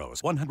 all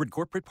zeros, 100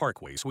 Corporate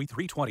Parkway, Suite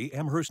 320,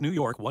 Amherst, New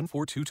York,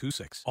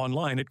 14226.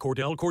 Online at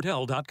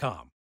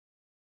CordellCordell.com.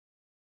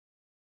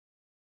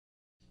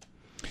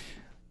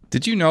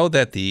 Did you know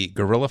that the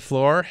Gorilla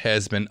Floor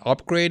has been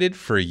upgraded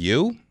for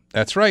you?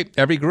 That's right.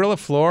 Every Gorilla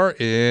Floor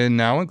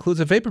now includes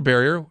a vapor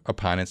barrier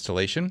upon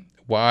installation.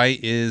 Why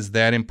is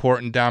that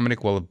important,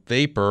 Dominic? Well,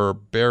 vapor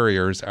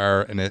barriers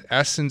are an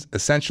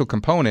essential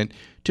component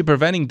to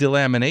preventing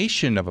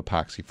delamination of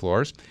epoxy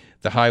floors.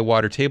 The high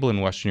water table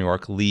in Western New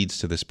York leads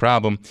to this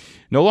problem.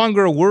 No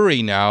longer a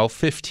worry now.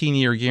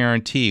 15-year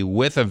guarantee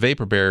with a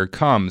vapor barrier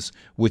comes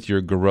with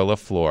your Gorilla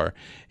Floor.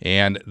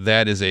 And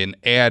that is an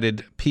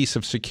added piece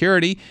of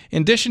security.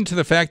 In addition to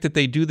the fact that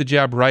they do the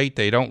job right,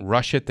 they don't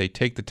rush it. They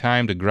take the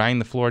time to grind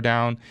the floor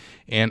down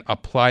and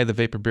apply the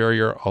vapor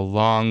barrier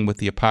along with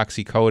the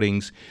epoxy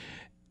coatings.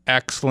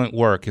 Excellent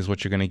work is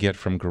what you're going to get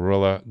from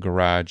Gorilla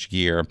Garage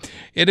Gear.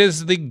 It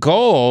is the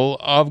goal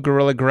of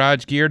Gorilla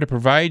Garage Gear to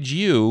provide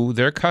you,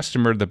 their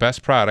customer, the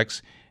best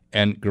products,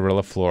 and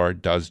Gorilla Floor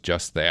does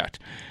just that.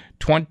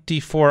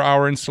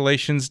 24-hour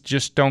installations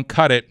just don't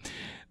cut it.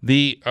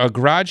 The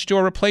garage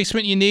door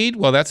replacement you need,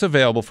 well, that's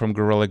available from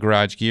Gorilla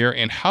Garage Gear.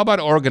 And how about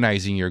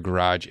organizing your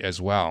garage as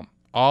well?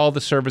 All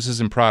the services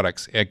and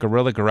products at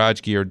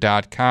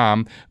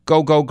GorillaGarageGear.com.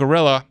 Go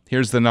Gorilla.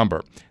 Here's the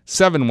number,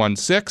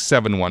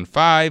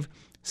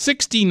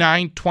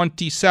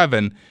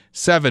 716-715-6927,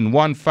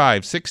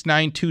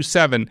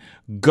 715-6927.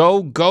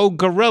 Go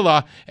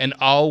Gorilla. And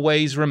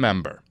always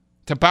remember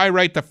to buy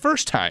right the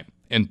first time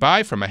and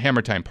buy from a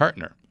Hammer Time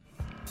partner.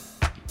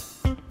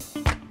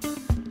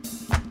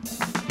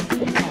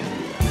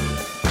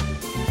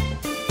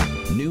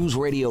 News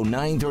Radio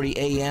 930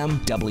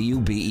 AM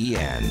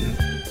WBEN.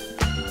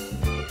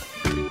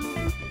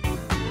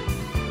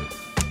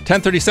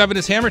 10:37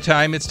 is Hammer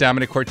Time. It's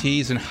Domenic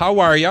Cortese, and how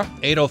are you?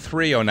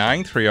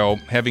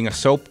 803-0930, having a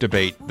soap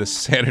debate this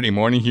Saturday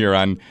morning here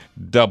on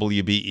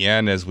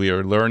WBEN as we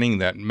are learning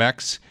that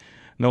Mex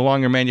no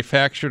longer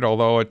manufactured,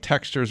 although a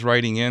texter's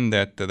writing in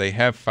that they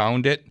have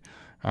found it.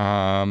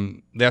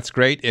 That's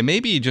great. It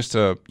may be just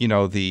the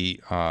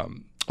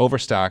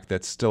overstock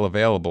that's still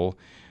available,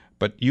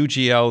 but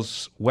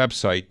UGL's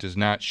website does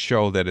not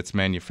show that it's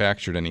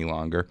manufactured any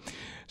longer.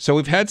 So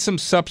we've had some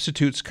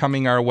substitutes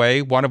coming our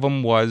way. One of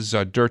them was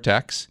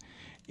Dirtex,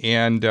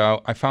 and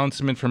I found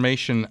some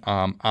information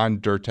on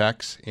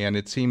Dirtex, and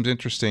it seems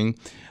interesting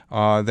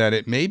that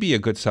it may be a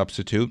good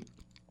substitute.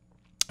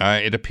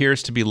 It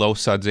appears to be low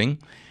sudsing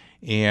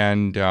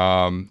and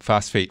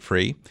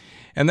phosphate-free.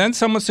 And then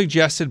someone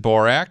suggested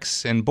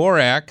Borax, and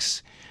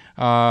Borax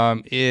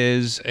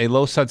is a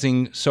low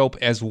sudsing soap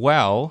as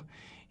well,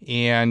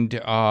 and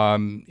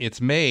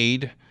it's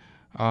made...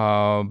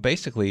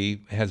 basically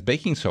has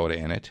baking soda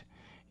in it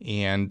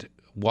and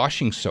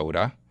washing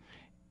soda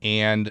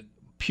and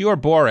pure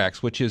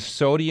borax, which is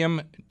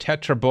sodium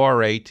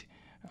tetraborate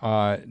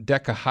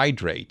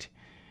decahydrate,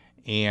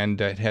 and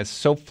it has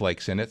soap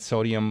flakes in it,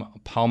 sodium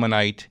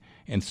palmonite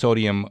and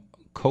sodium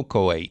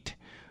cocoate.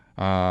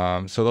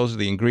 So those are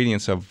the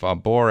ingredients of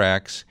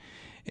borax.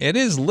 It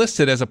is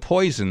listed as a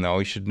poison, though.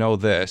 You should know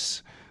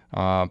this.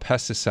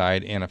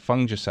 Pesticide and a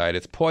fungicide.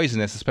 It's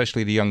poisonous,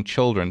 especially to young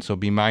children, so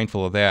be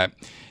mindful of that.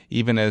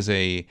 Even as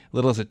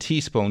little as a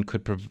teaspoon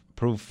could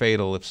prove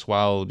fatal if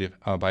swallowed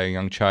by a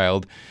young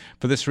child.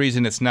 For this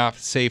reason, it's not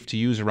safe to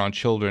use around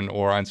children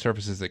or on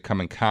surfaces that come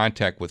in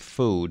contact with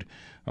food.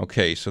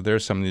 Okay, so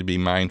there's something to be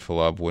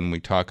mindful of when we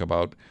talk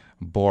about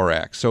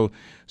borax.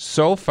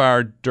 So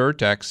far,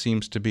 Dirtex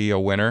seems to be a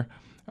winner.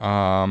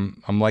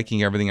 I'm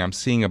liking everything I'm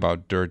seeing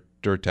about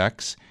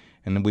Dirtex,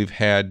 and we've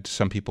had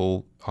some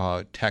people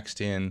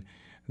text in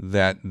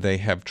that they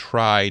have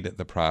tried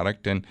the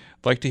product, and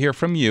I'd like to hear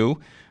from you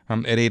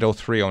at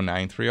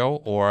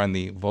 803-0930 or on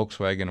the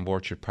Volkswagen of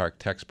Orchard Park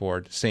text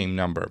board, same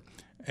number,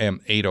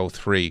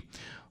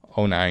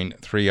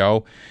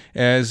 803-0930,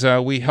 as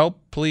we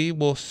hopefully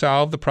will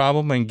solve the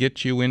problem and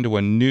get you into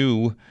a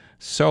new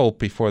soap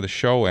before the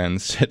show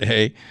ends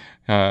today,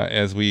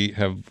 as we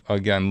have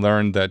again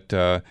learned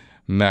that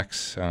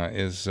Mex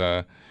is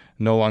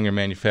no longer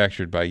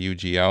manufactured by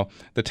UGL.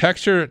 The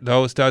texture,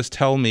 though, does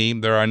tell me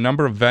there are a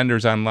number of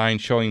vendors online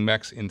showing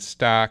Mex in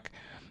stock.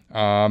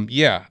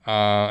 Again,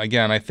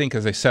 I think,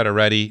 as I said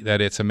already, that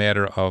it's a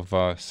matter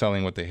of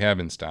selling what they have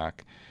in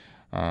stock.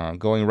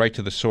 Going right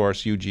to the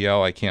source,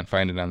 UGL, I can't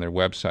find it on their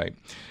website.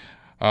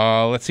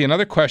 Let's see,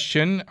 another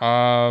question.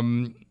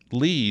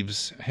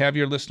 Leaves, have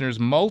your listeners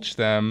mulch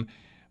them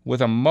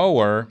with a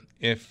mower.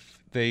 If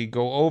they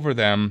go over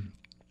them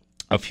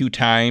a few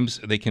times,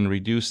 they can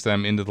reduce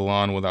them into the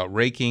lawn without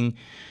raking.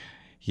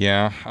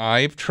 Yeah,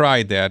 I've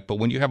tried that, but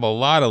when you have a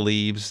lot of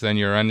leaves, then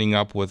you're ending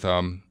up with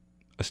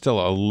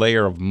still a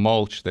layer of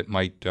mulch that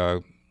might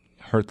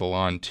hurt the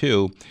lawn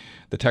too.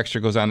 The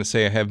texture goes on to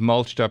say, I have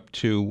mulched up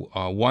to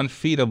 1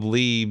 feet of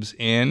leaves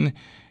in,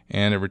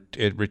 and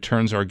it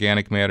returns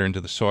organic matter into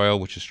the soil,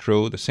 which is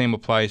true. The same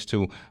applies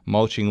to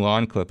mulching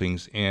lawn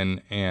clippings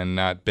and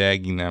not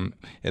bagging them.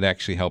 It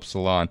actually helps the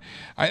lawn.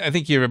 I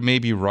think you're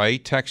maybe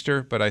right,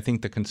 Texter, but I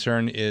think the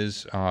concern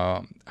is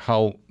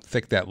how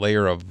thick that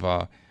layer of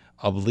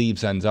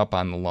leaves ends up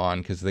on the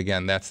lawn, because,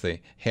 again, that's the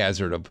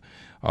hazard of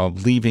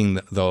leaving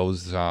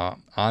those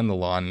on the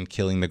lawn and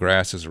killing the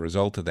grass as a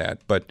result of that.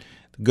 But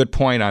good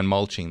point on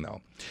mulching,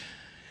 though.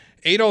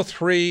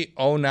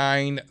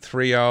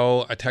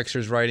 803-0930, a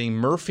texter's writing,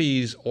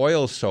 Murphy's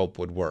oil soap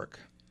would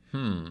work.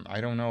 I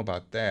don't know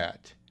about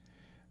that.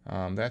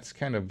 That's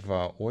kind of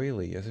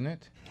oily, isn't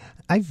it?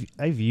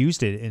 I've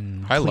used it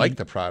in. I like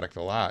the product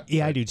a lot.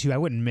 Yeah, I do too. I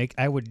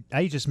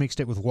just mixed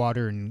it with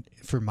water and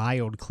for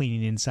mild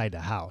cleaning inside the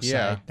house.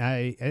 Yeah,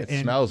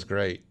 it smells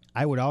great.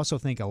 I would also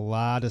think a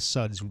lot of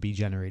suds would be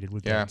generated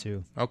with that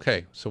too.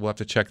 Okay, so we'll have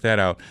to check that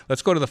out.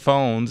 Let's go to the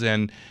phones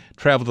and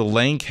travel to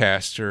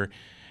Lancaster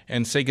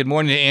and say good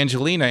morning to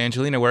Angelina.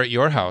 Angelina, we're at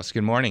your house.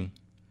 Good morning.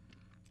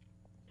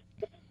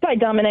 Hi,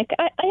 Dominic.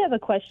 I have a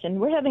question.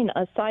 We're having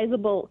a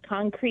sizable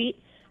concrete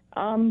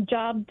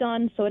job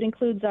done, so it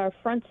includes our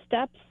front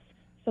steps.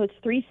 So it's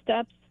 3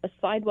 steps, a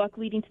sidewalk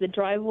leading to the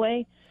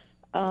driveway,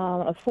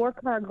 a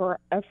four-car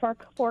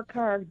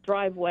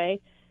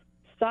driveway,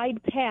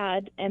 side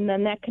pad, and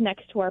then that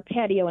connects to our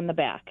patio in the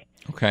back.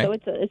 Okay. So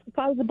it's a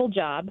sizable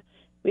job.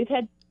 We've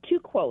had 2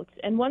 quotes,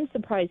 and one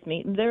surprised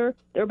me. They're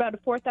about a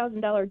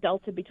 $4,000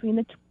 delta between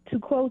the two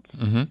quotes.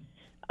 Mm-hmm.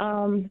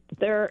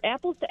 They're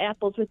apples to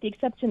apples, with the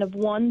exception of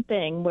one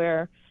thing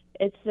where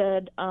it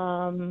said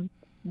one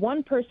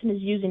person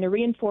is using a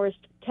reinforced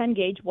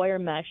 10-gauge wire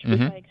mesh, which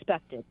I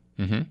expected.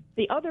 Mm-hmm.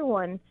 The other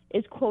one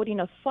is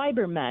quoting a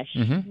fiber mesh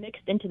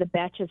mixed into the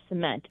batch of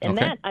cement, and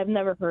that I've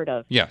never heard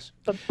of. Yes.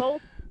 But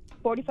both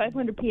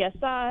 4,500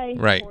 PSI,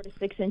 Right. 4 to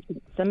 6 inches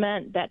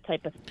cement, that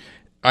type of thing.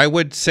 I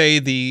would say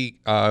the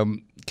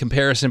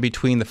comparison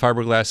between the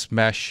fiberglass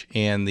mesh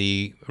and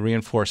the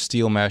reinforced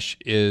steel mesh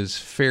is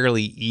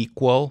fairly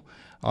equal.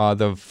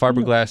 The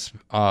fiberglass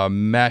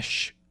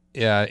mesh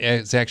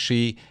is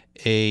actually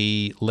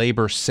a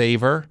labor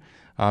saver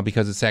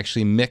because it's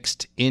actually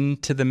mixed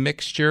into the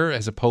mixture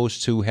as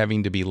opposed to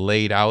having to be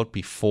laid out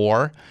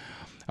before.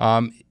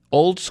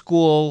 Old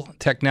school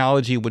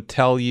technology would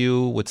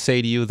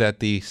say to you that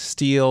the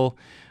steel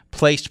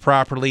placed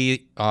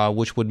properly,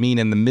 which would mean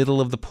in the middle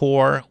of the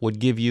pour, would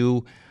give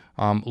you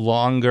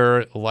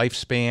longer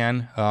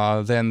lifespan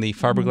than the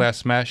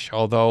fiberglass mesh,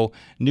 although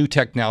new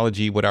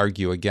technology would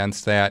argue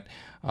against that.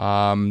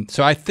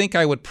 So I think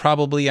I would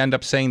probably end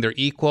up saying they're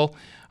equal.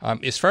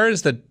 As far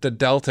as the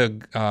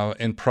delta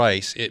in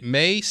price, it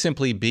may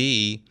simply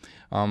be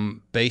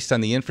based on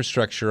the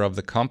infrastructure of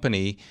the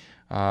company,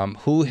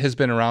 who has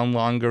been around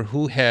longer,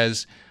 who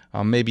has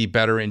maybe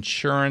better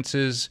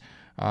insurances,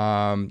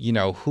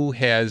 who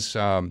has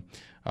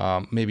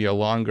maybe a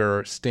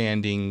longer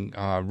standing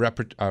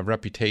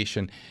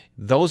reputation.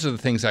 Those are the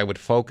things I would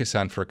focus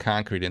on for a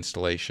concrete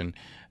installation.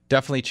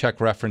 Definitely check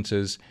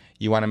references.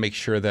 You want to make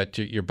sure that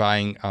you're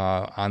buying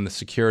on the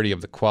security of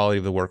the quality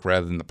of the work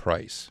rather than the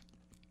price.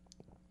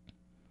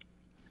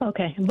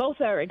 Okay.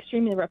 Both are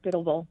extremely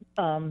reputable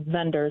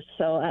vendors,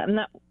 so I'm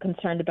not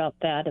concerned about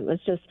that. It was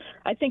just,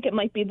 I think it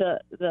might be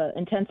the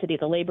intensity,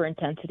 the labor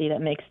intensity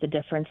that makes the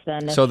difference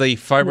then. So the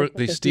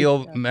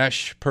steel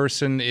mesh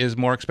person is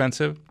more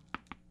expensive?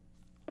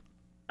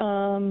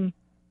 So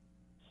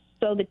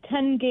the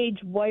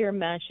 10-gauge wire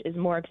mesh is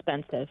more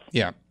expensive.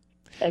 Yeah.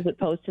 As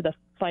opposed to the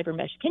fiber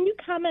mesh. Can you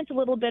comment a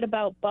little bit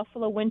about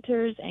buffalo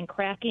winters and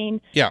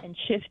cracking and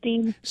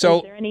shifting? So,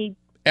 is there any...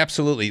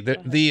 Absolutely.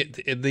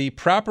 The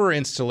proper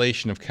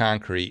installation of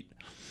concrete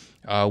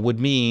would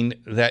mean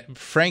that,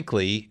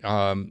 frankly,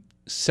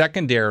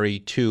 secondary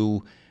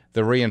to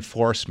the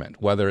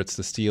reinforcement, whether it's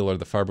the steel or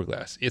the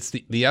fiberglass, it's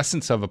the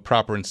essence of a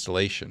proper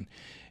installation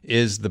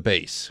is the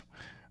base.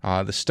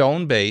 The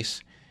stone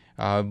base,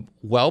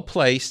 well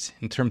placed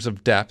in terms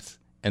of depth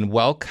and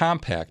well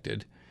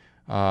compacted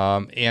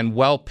and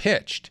well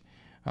pitched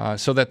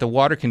so that the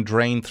water can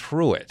drain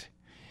through it.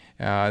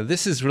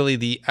 This is really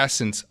the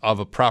essence of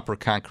a proper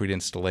concrete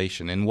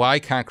installation, and why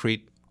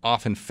concrete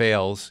often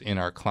fails in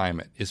our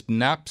climate is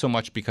not so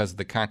much because of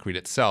the concrete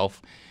itself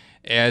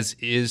as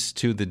is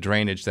to the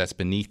drainage that's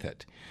beneath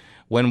it.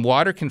 When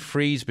water can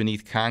freeze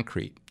beneath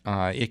concrete,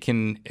 it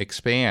can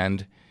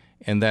expand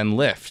and then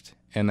lift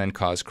and then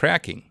cause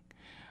cracking.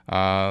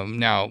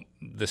 Now,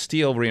 the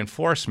steel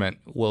reinforcement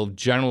will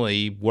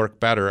generally work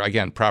better,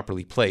 again,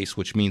 properly placed,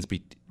 which means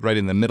be right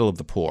in the middle of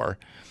the pour,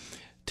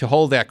 to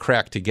hold that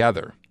crack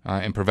together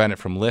and prevent it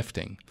from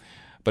lifting.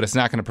 But it's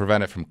not going to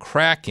prevent it from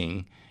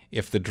cracking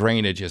if the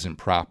drainage isn't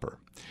proper.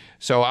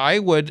 So I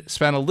would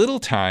spend a little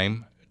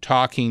time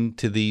talking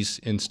to these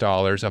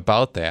installers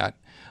about that.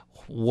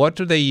 What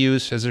do they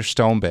use as their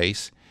stone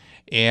base?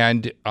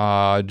 And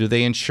do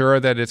they ensure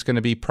that it's going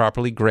to be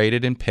properly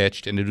graded and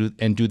pitched?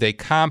 And do they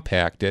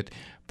compact it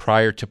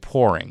prior to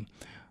pouring?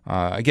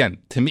 Again,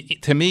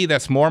 to me,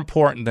 that's more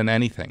important than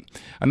anything.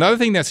 Another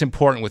thing that's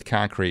important with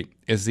concrete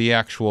is the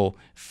actual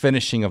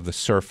finishing of the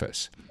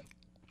surface.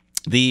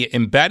 The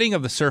embedding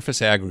of the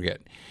surface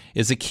aggregate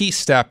is a key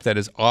step that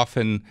is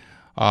often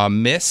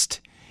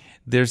missed.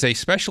 There's a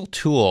special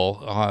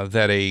tool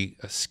that a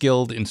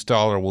skilled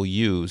installer will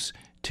use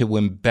to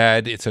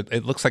embed.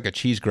 It looks like a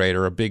cheese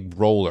grater, a big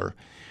roller,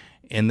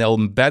 and they'll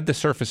embed the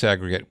surface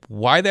aggregate.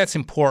 Why that's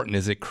important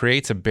is it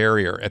creates a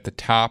barrier at the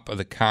top of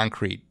the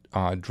concrete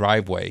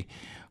driveway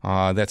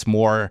that's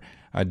more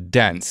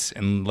dense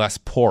and less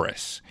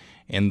porous.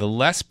 And the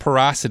less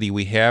porosity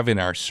we have in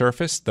our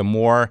surface, the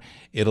more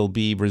it'll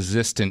be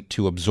resistant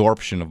to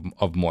absorption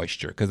of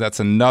moisture, because that's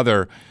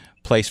another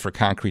place for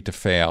concrete to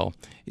fail,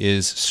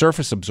 is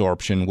surface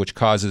absorption, which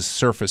causes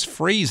surface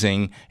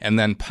freezing and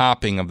then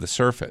popping of the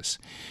surface.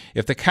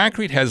 If the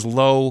concrete has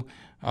low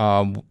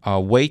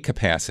weight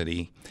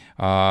capacity,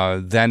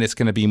 then it's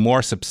going to be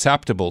more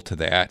susceptible to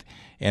that.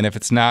 And if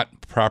it's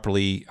not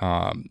properly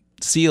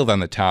sealed on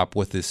the top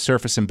with this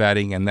surface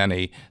embedding and then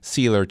a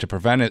sealer to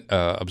prevent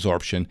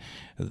absorption,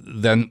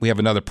 then we have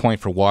another point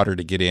for water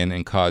to get in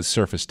and cause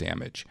surface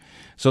damage.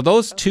 So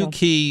those two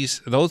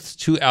keys, those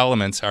two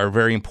elements are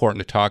very important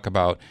to talk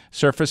about.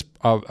 Surface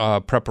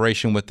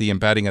preparation with the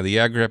embedding of the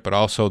aggregate, but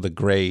also the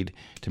grade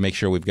to make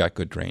sure we've got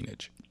good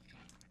drainage.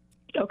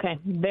 Okay,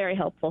 very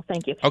helpful.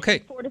 Thank you. Okay.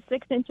 4 to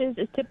 6 inches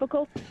is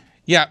typical?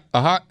 Yeah.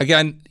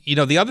 Again,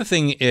 the other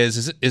thing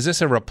is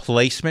this a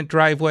replacement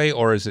driveway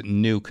or is it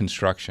new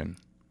construction?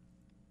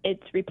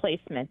 It's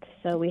replacement.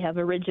 So we have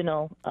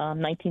original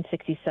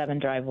 1967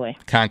 driveway.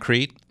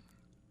 Concrete?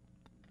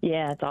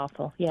 Yeah, it's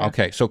awful. Yeah.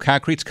 Okay, so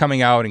concrete's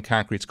coming out and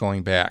concrete's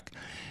going back.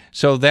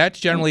 So that's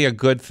generally a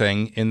good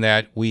thing in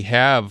that we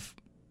have,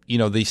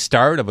 the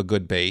start of a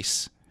good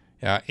base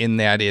in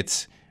that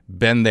it's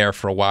been there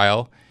for a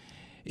while.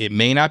 It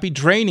may not be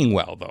draining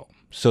well, though.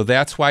 So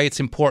that's why it's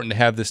important to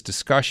have this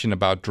discussion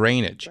about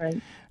drainage.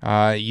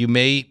 Right. You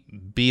may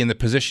be in the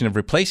position of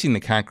replacing the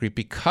concrete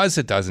because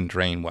it doesn't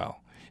drain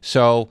well.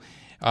 So,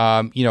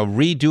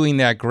 redoing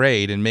that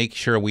grade and make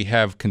sure we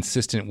have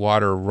consistent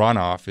water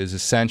runoff is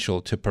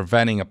essential to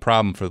preventing a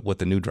problem with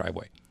the new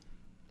driveway.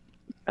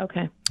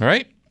 Okay. All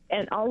right.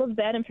 And all of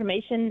that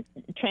information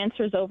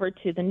transfers over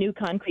to the new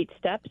concrete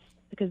steps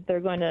because they're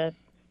going to...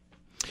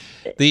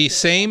 The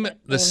same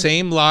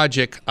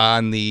logic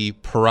on the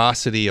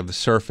porosity of the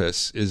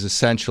surface is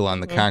essential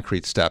on the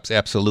concrete steps,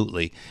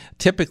 absolutely.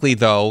 Typically,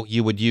 though,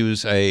 you would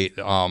use a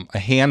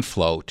hand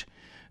float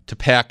to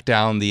pack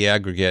down the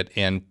aggregate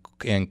and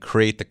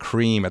create the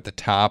cream at the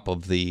top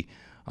of the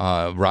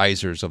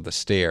risers of the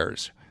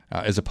stairs,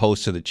 as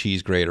opposed to the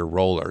cheese grater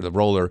roller. The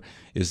roller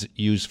is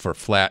used for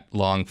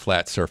long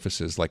flat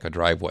surfaces like a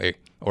driveway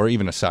or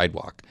even a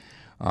sidewalk.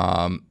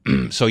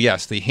 So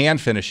yes, the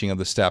hand finishing of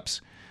the steps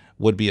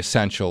would be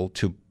essential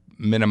to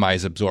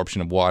minimize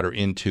absorption of water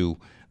into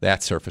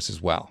that surface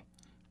as well.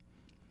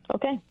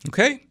 Okay.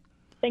 Okay.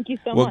 Thank you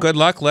so much. Well, good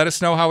luck. Let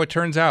us know how it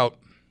turns out.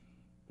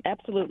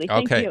 Absolutely.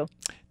 Thank you.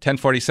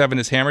 10:47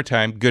 is Hammer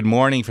Time. Good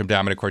morning from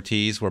Domenic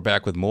Cortese. We're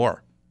back with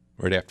more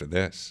right after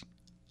this.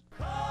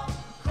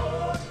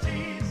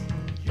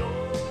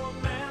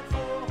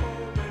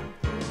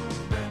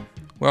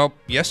 Well,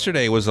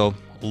 yesterday was a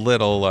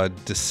little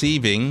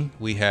deceiving.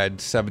 We had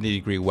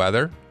 70-degree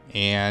weather,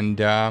 and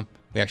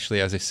we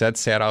actually, as I said,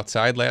 sat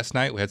outside last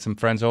night. We had some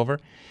friends over,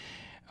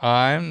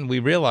 and we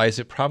realized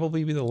it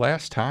probably be the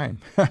last time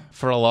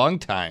for a long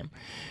time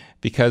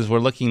because we're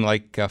looking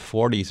like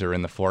 40s are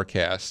in the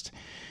forecast.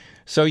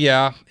 So,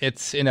 yeah,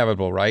 it's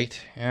inevitable,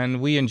 right?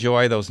 And we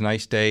enjoy those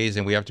nice days,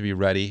 and we have to be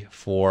ready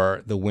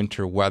for the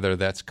winter weather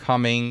that's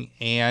coming.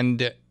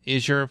 And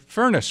is your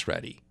furnace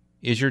ready?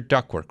 Is your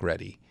ductwork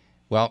ready?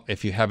 Well,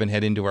 if you haven't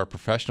had Indoor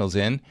Professionals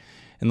in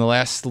the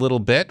last little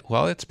bit,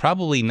 well, it's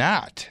probably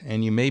not.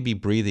 And you may be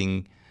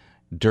breathing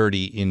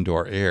dirty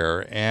indoor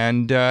air.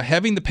 And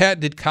having the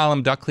patented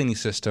column duct cleaning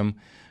system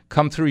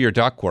come through your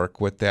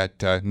ductwork with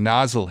that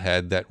nozzle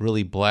head that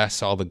really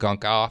blasts all the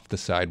gunk off the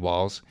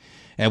sidewalls,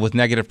 and with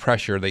negative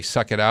pressure, they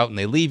suck it out and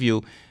they leave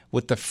you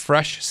with the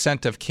fresh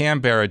scent of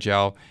Canberra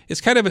gel is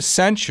kind of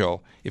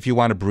essential if you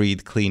want to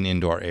breathe clean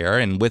indoor air.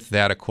 And with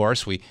that, of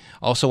course, we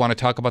also want to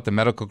talk about the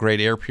medical-grade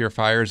air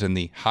purifiers and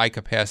the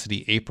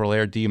high-capacity April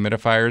air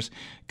dehumidifiers.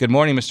 Good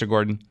morning, Mr.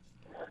 Gordon.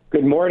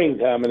 Good morning,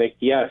 Dominic.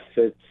 Yes,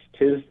 tis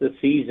the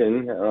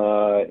season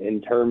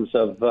in terms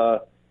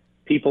of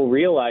people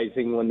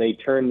realizing when they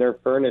turn their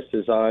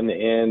furnaces on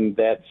and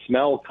that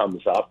smell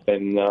comes up,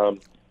 and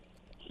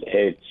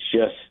it's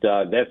just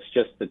that's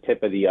just the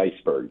tip of the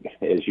iceberg,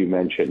 as you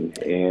mentioned.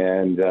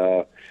 And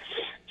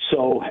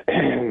so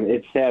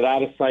it's that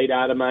out of sight,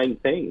 out of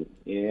mind thing.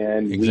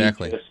 And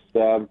exactly. We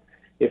just,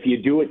 if you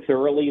do it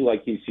thoroughly,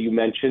 like you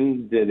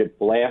mentioned, that it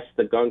blasts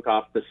the gunk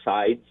off the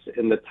sides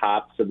and the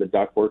tops of the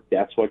ductwork.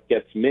 That's what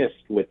gets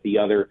missed with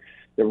the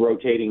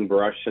rotating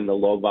brush and the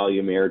low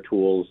volume air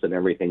tools and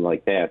everything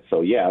like that. So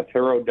yeah,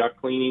 thorough duct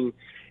cleaning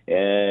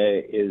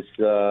is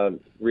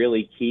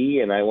really key.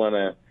 And I want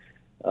to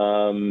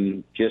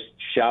just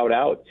shout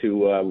out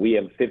to, we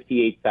have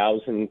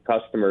 58,000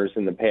 customers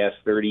in the past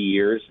 30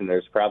 years, and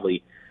there's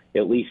probably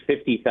at least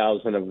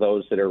 50,000 of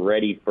those that are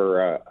ready for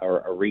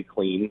a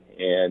re-clean.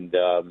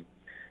 And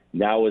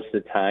now is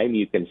the time.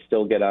 You can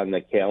still get on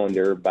the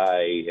calendar by,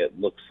 it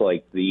looks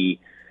like, the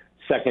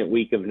second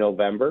week of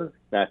November.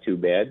 Not too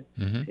bad.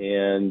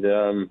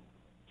 And,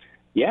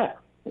 yeah.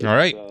 All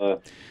right.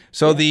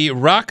 So the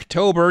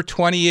Rocktober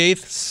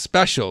 28th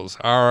specials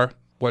are,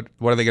 what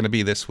are they going to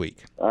be this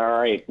week? All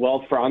right.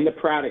 Well, on the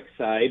product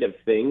side of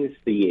things,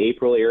 the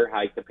April Air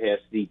High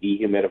Capacity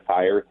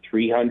Dehumidifier,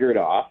 $300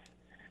 off.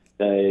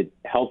 The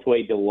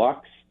Healthway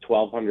Deluxe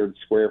 1,200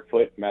 square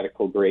foot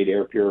medical grade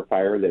air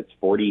purifier that's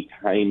 40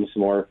 times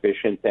more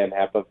efficient than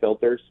HEPA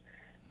filters,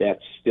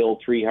 that's still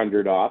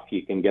 $300 off.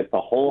 You can get the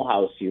whole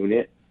house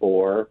unit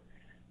for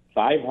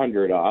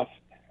 $500 off,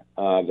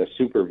 the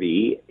Super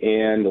V.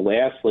 And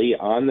lastly,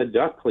 on the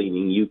duct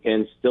cleaning, you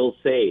can still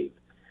save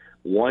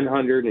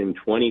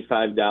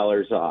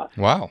 $125 off.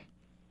 Wow.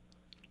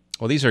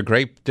 Well, these are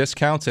great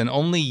discounts, and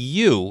only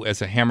you,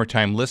 as a Hammer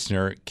Time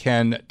listener,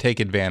 can take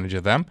advantage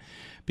of them,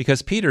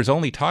 because Peter's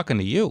only talking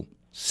to you.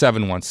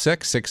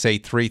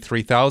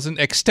 716-683-3000,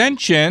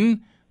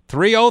 extension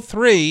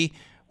 303.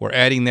 We're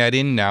adding that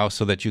in now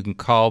so that you can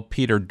call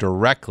Peter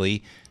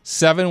directly.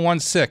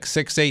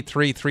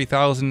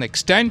 716-683-3000,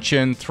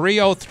 extension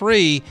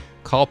 303.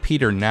 Call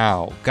Peter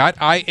now. Got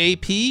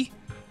IAP?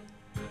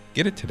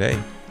 Get it today.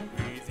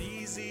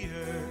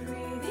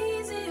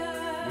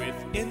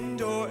 With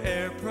indoor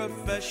air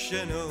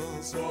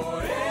professionals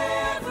for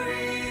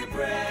every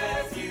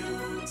breath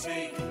you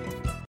take.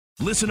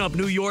 Listen up,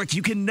 New York.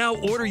 You can now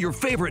order your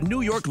favorite New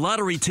York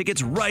lottery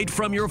tickets right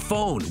from your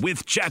phone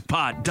with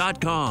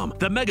Jackpot.com.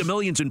 The Mega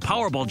Millions and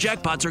Powerball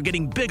jackpots are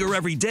getting bigger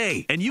every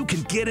day, and you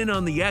can get in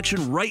on the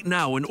action right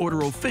now and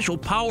order official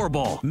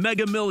Powerball,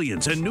 Mega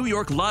Millions, and New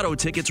York Lotto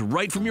tickets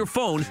right from your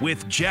phone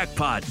with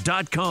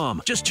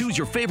Jackpot.com. Just choose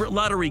your favorite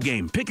lottery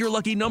game, pick your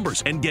lucky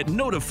numbers, and get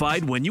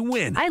notified when you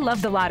win. I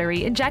love the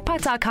lottery, and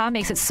Jackpot.com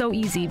makes it so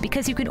easy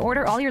because you can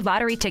order all your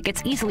lottery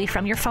tickets easily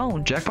from your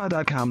phone.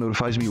 Jackpot.com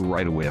notifies me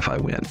right away if I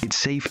win. It's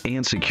safe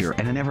and secure,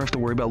 and I never have to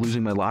worry about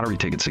losing my lottery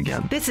tickets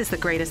again. This is the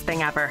greatest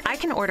thing ever. I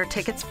can order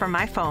tickets from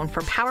my phone for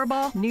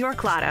Powerball, New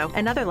York Lotto,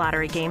 and other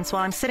lottery games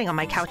while I'm sitting on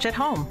my couch at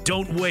home.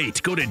 Don't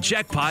wait. Go to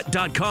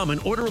Jackpot.com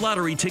and order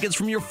lottery tickets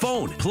from your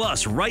phone.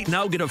 Plus, right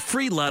now, get a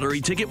free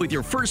lottery ticket with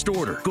your first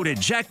order. Go to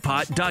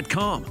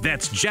Jackpot.com.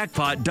 That's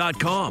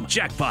Jackpot.com.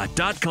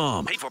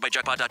 Jackpot.com. Paid for by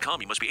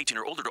Jackpot.com. You must be 18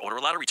 or older to order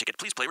a lottery ticket.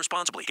 Please play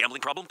responsibly.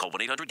 Gambling problem? Call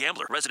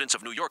 1-800-GAMBLER. Residents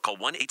of New York, call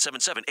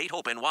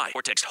 1-877-8-HOPE-NY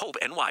or text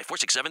HOPE-NY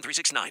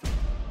 467-369.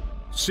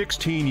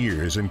 16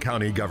 years in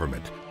county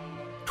government,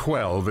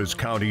 12 as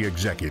county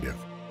executive.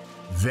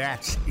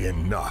 That's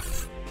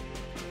enough.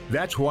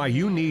 That's why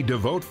you need to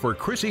vote for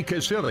Chrissy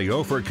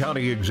Casilio for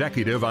county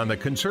executive on the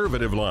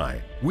conservative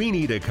line. We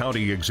need a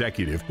county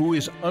executive who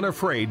is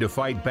unafraid to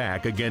fight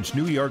back against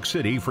New York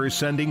City for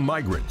sending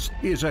migrants,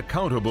 is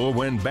accountable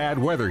when bad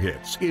weather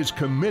hits, is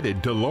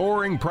committed to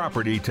lowering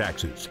property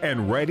taxes,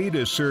 and ready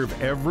to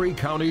serve every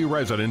county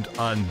resident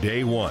on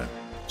day one.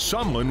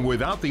 Someone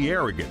without the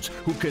arrogance,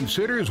 who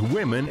considers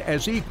women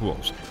as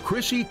equals.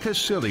 Chrissy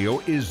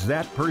Casilio is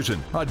that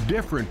person. A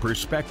different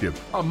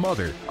perspective, a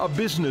mother, a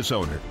business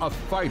owner, a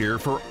fighter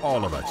for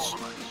all of us.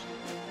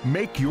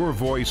 Make your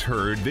voice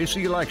heard this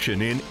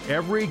election in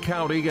every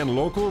county and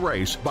local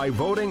race by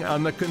voting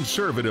on the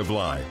conservative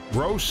line.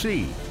 Row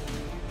C.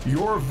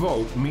 Your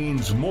vote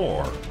means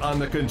more on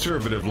the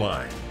conservative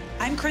line.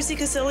 I'm Chrissy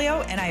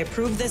Casilio, and I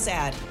approve this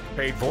ad.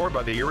 Paid for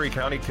by the Erie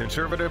County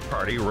Conservative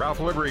Party, Ralph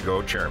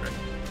Labrigo, Chairman.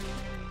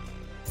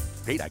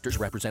 Paid actors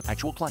represent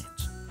actual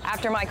clients.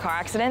 After my car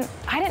accident,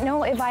 I didn't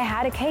know if I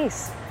had a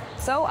case.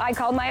 So I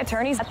called my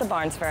attorneys at the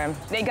Barnes firm.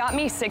 They got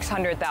me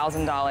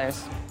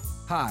 $600,000.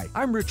 Hi,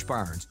 I'm Rich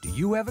Barnes. Do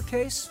you have a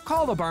case?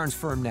 Call the Barnes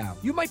firm now.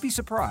 You might be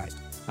surprised.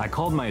 I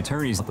called my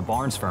attorneys at the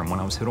Barnes firm when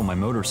I was hit on my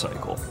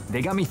motorcycle.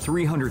 They got me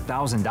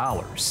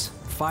 $300,000,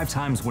 5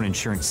 times what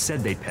insurance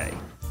said they'd pay.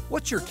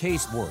 What's your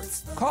case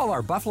worth? Call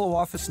our Buffalo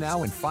office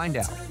now and find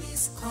out.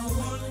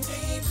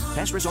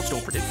 Past results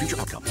don't predict future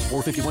outcomes.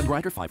 451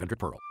 Grinder, 500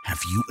 Pearl. Have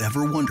you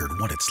ever wondered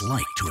what it's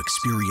like to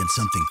experience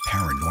something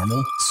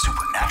paranormal,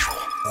 supernatural,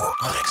 or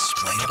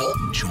unexplainable?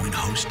 Join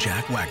host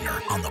Jack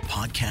Wagner on the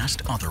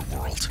podcast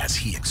Otherworld as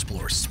he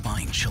explores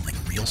spine-chilling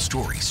real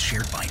stories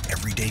shared by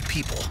everyday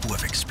people who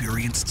have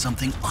experienced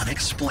something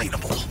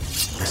unexplainable.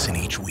 Listen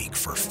each week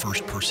for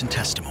first-person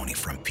testimony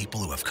from people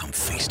who have come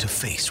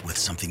face-to-face with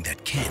something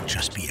that can't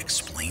just be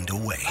explained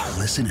away.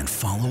 Listen and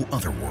follow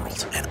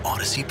Otherworld, an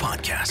Odyssey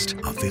podcast,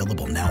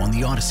 available now on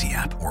the Odyssey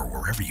app or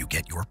wherever you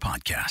get your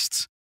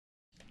podcasts.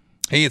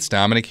 Hey, it's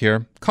Domenic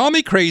here. Call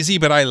me crazy,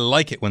 but I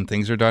like it when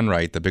things are done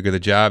right. The bigger the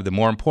job, the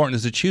more important it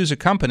is to choose a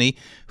company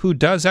who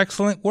does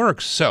excellent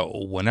work.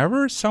 So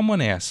whenever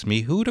someone asks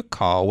me who to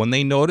call when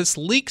they notice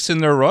leaks in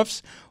their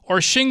roofs or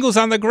shingles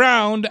on the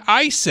ground,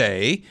 I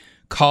say,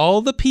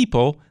 call the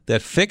people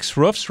that fix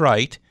roofs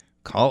right.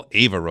 Call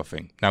Ava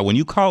Roofing. Now, when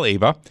you call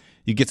Ava,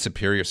 you get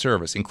superior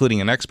service,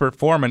 including an expert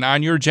foreman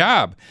on your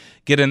job.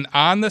 Get an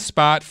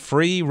on-the-spot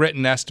free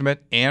written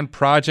estimate and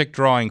project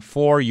drawing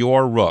for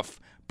your roof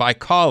by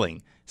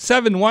calling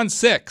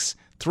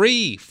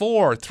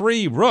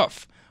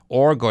 716-343-ROOF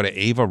or go to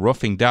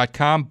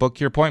avaroofing.com. Book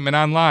your appointment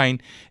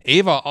online.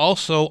 Ava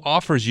also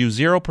offers you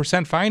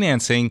 0%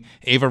 financing.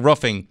 Ava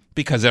Roofing,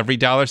 because every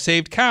dollar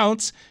saved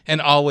counts.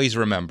 And always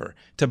remember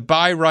to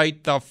buy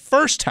right the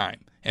first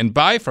time and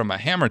buy from a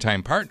Hammer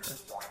Time partner.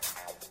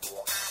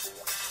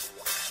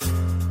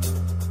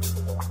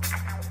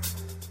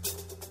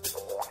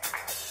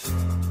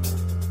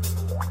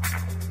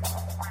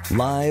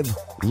 Live,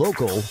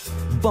 local,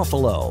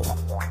 Buffalo.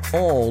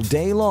 All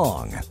day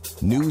long.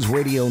 News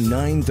Radio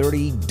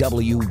 930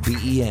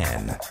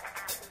 WBEN.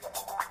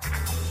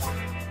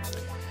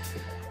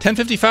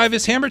 10:55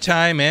 is Hammer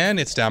Time, and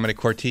it's Domenic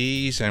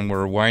Cortese, and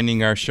we're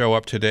winding our show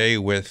up today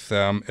with,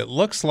 it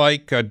looks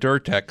like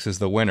Durtex is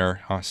the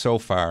winner so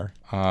far.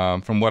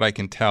 From what I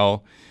can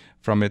tell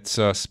from its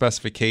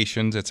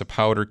specifications, it's a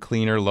powder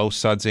cleaner, low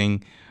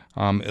sudsing.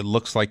 It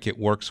looks like it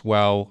works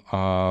well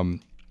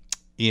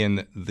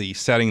in the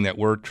setting that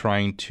we're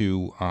trying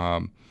to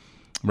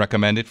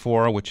recommend it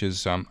for, which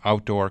is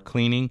outdoor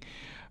cleaning.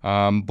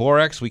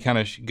 Borax, we kind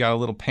of got a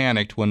little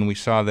panicked when we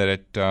saw that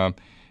it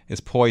is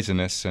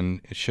poisonous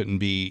and it shouldn't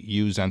be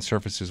used on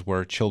surfaces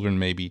where children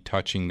may be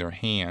touching their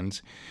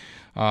hands.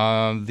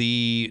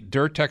 The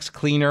Durtex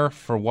cleaner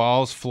for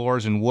walls,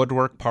 floors, and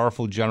woodwork,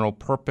 powerful general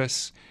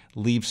purpose,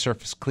 leaves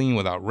surface clean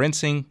without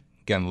rinsing.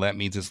 Again, that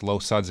means it's low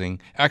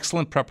sudsing.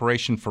 Excellent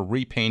preparation for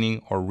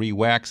repainting or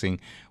re-waxing,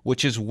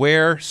 which is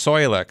where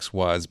Soilex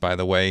was, by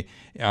the way,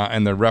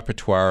 and the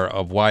repertoire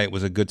of why it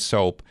was a good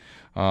soap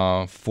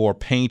for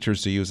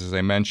painters to use, as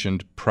I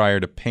mentioned,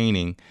 prior to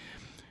painting.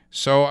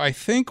 So I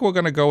think we're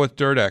going to go with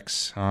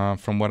Durtex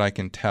from what I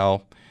can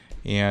tell.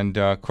 And,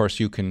 of course,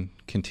 you can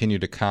continue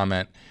to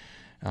comment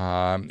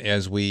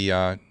as we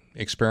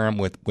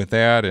experiment with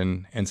that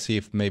and see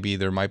if maybe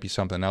there might be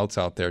something else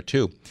out there,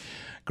 too.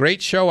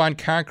 Great show on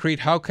concrete.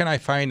 How can I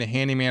find a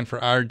handyman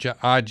for our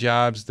odd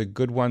jobs? The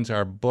good ones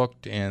are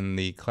booked and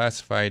the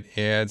classified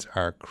ads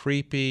are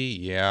creepy.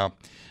 Yeah.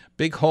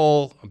 Big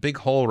hole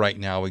right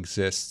now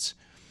exists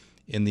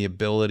in the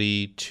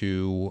ability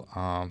to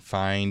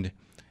find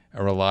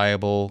a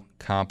reliable,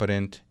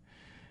 competent,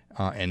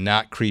 and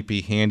not creepy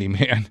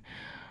handyman.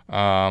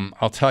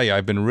 I'll tell you,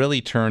 I've been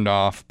really turned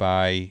off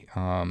by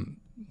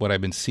what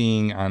I've been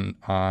seeing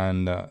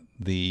on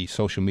the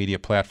social media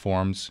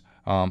platforms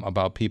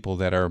about people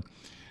that are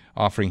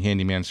offering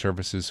handyman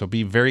services. So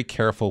be very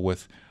careful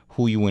with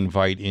who you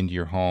invite into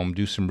your home.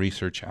 Do some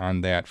research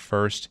on that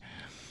first.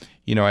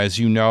 You know, as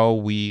you know,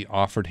 we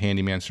offered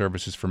handyman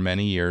services for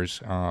many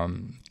years.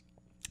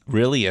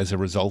 Really, as a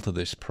result of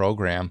this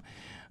program,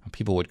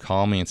 people would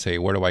call me and say,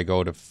 where do I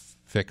go to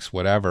fix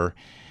whatever?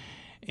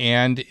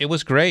 And it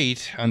was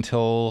great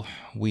until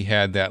we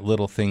had that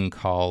little thing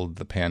called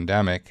the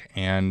pandemic,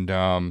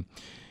 and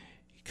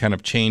kind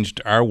of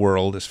changed our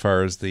world as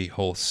far as the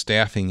whole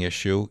staffing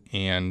issue,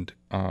 and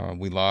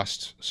we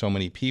lost so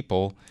many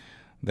people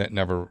that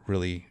never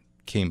really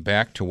came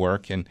back to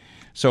work. And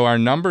so our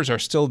numbers are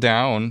still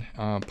down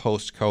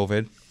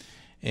post-COVID,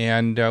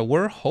 and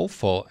we're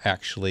hopeful,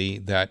 actually,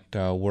 that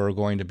we're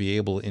going to be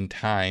able in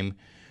time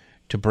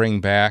to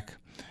bring back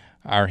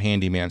our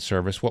handyman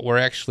service. What we're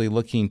actually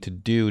looking to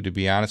do, to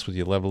be honest with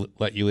you,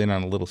 let you in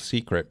on a little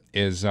secret,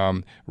 is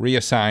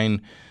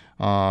reassign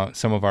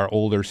some of our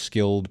older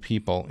skilled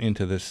people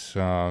into this,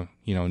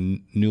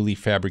 newly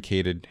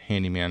fabricated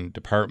handyman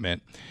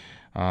department.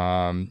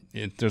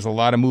 There's a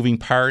lot of moving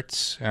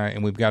parts,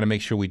 and we've got to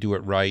make sure we do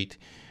it right.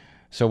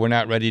 So we're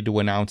not ready to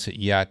announce it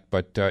yet,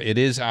 but it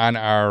is on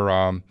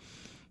our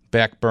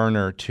back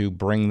burner to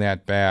bring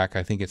that back.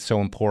 I think it's so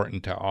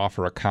important to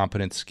offer a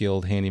competent,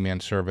 skilled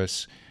handyman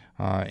service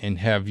and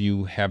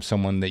have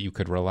someone that you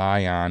could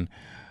rely on.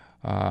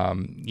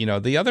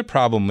 The other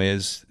problem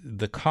is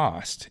the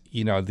cost.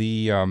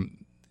 The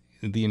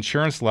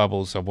insurance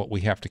levels of what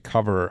we have to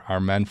cover our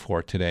men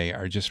for today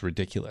are just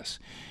ridiculous.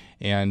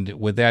 And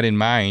with that in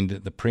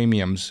mind, the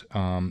premiums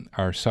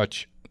are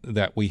such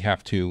that we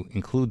have to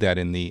include that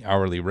in the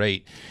hourly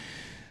rate.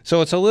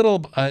 So it's a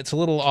little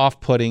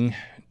off-putting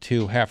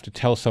to have to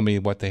tell somebody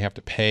what they have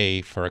to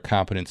pay for a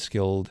competent,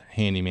 skilled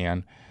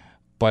handyman.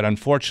 But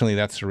unfortunately,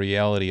 that's the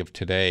reality of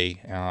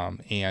today,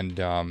 and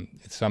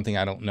it's something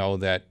I don't know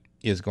that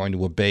is going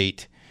to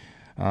abate.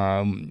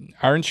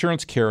 Our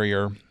insurance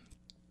carrier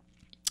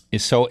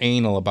is so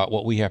anal about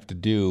what we have to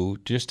do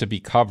just to be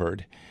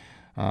covered.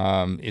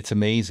 It's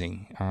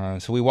amazing.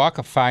 So we walk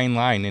a fine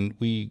line, and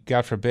we,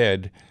 God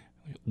forbid,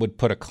 would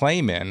put a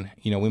claim in.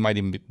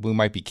 We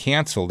might be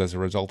canceled as a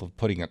result of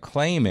putting a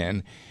claim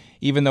in,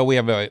 even though we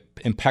have an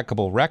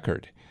impeccable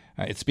record.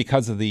 It's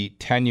because of the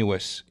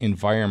tenuous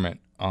environment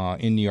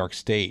in New York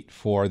State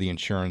for the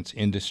insurance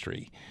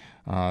industry.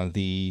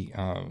 The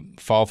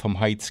fall from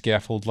height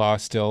scaffold law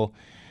still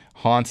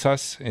haunts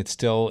us. It's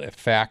still a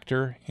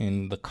factor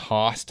in the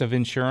cost of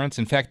insurance.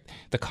 In fact,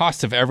 the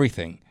cost of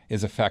everything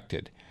is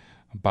affected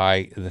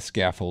by the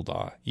scaffold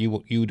law.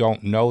 You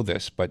don't know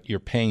this, but you're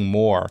paying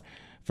more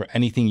for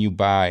anything you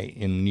buy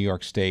in New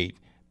York State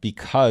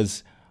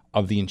because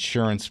of the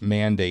insurance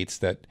mandates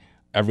that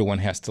everyone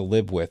has to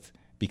live with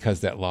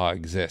because that law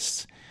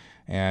exists.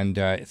 and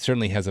it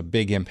certainly has a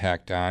big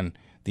impact on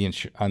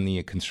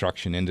the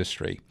construction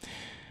industry.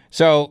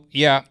 So,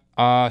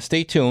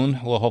 stay tuned.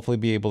 We'll hopefully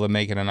be able to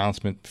make an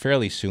announcement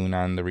fairly soon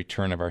on the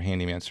return of our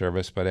handyman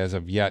service, but as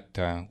of yet,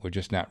 we're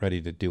just not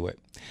ready to do it.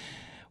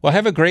 Well,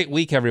 have a great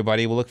week,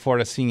 everybody. We'll look forward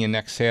to seeing you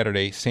next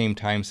Saturday, same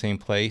time, same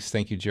place.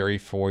 Thank you, Jerry,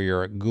 for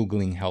your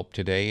Googling help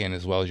today, and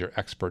as well as your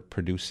expert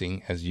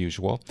producing, as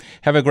usual.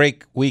 Have a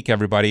great week,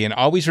 everybody, and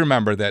always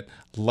remember that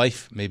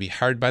life may be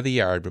hard by the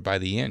yard, but by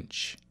the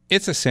inch,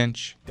 it's a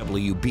cinch.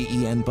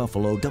 WBEN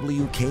Buffalo,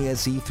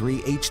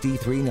 WKSE3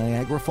 HD3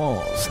 Niagara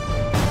Falls.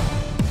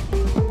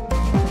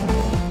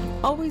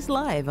 Always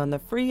live on the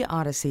free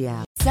Odyssey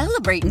app.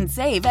 Celebrate and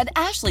save at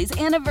Ashley's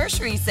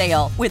Anniversary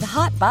Sale. With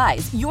Hot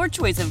Buys, your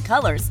choice of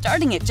colors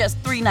starting at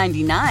just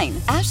 $3.99.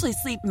 Ashley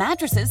Sleep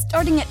mattresses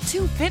starting at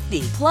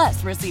 $2.50.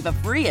 Plus, receive a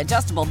free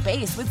adjustable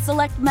base with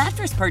select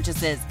mattress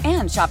purchases.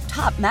 And shop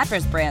top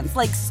mattress brands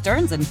like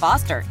Stearns &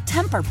 Foster,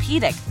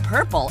 Tempur-Pedic,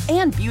 Purple,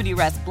 and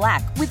Beautyrest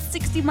Black with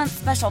 60-month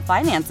special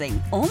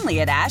financing. Only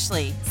at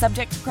Ashley.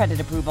 Subject to credit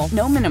approval.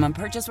 No minimum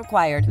purchase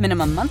required.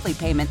 Minimum monthly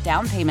payment,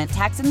 down payment,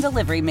 tax, and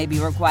delivery may be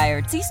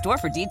required. See store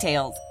for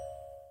details.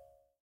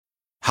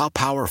 How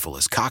powerful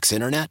is Cox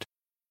Internet?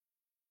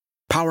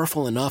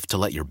 Powerful enough to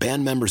let your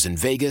band members in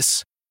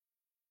Vegas,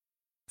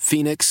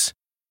 Phoenix,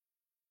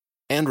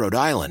 and Rhode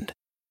Island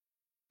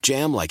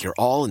jam like you're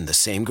all in the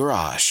same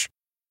garage.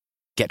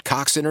 Get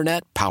Cox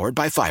Internet powered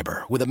by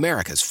fiber with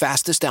America's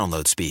fastest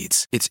download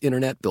speeds. It's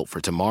internet built for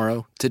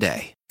tomorrow,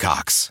 today.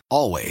 Cox,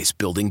 always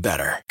building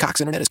better. Cox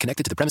Internet is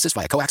connected to the premises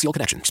via coaxial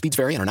connection. Speeds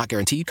vary and are not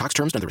guaranteed. Cox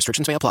terms and other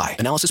restrictions may apply.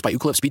 Analysis by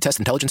Ookla Speed Test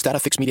Intelligence Data.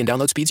 Fixed median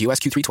download speeds. US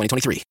Q3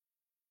 2023.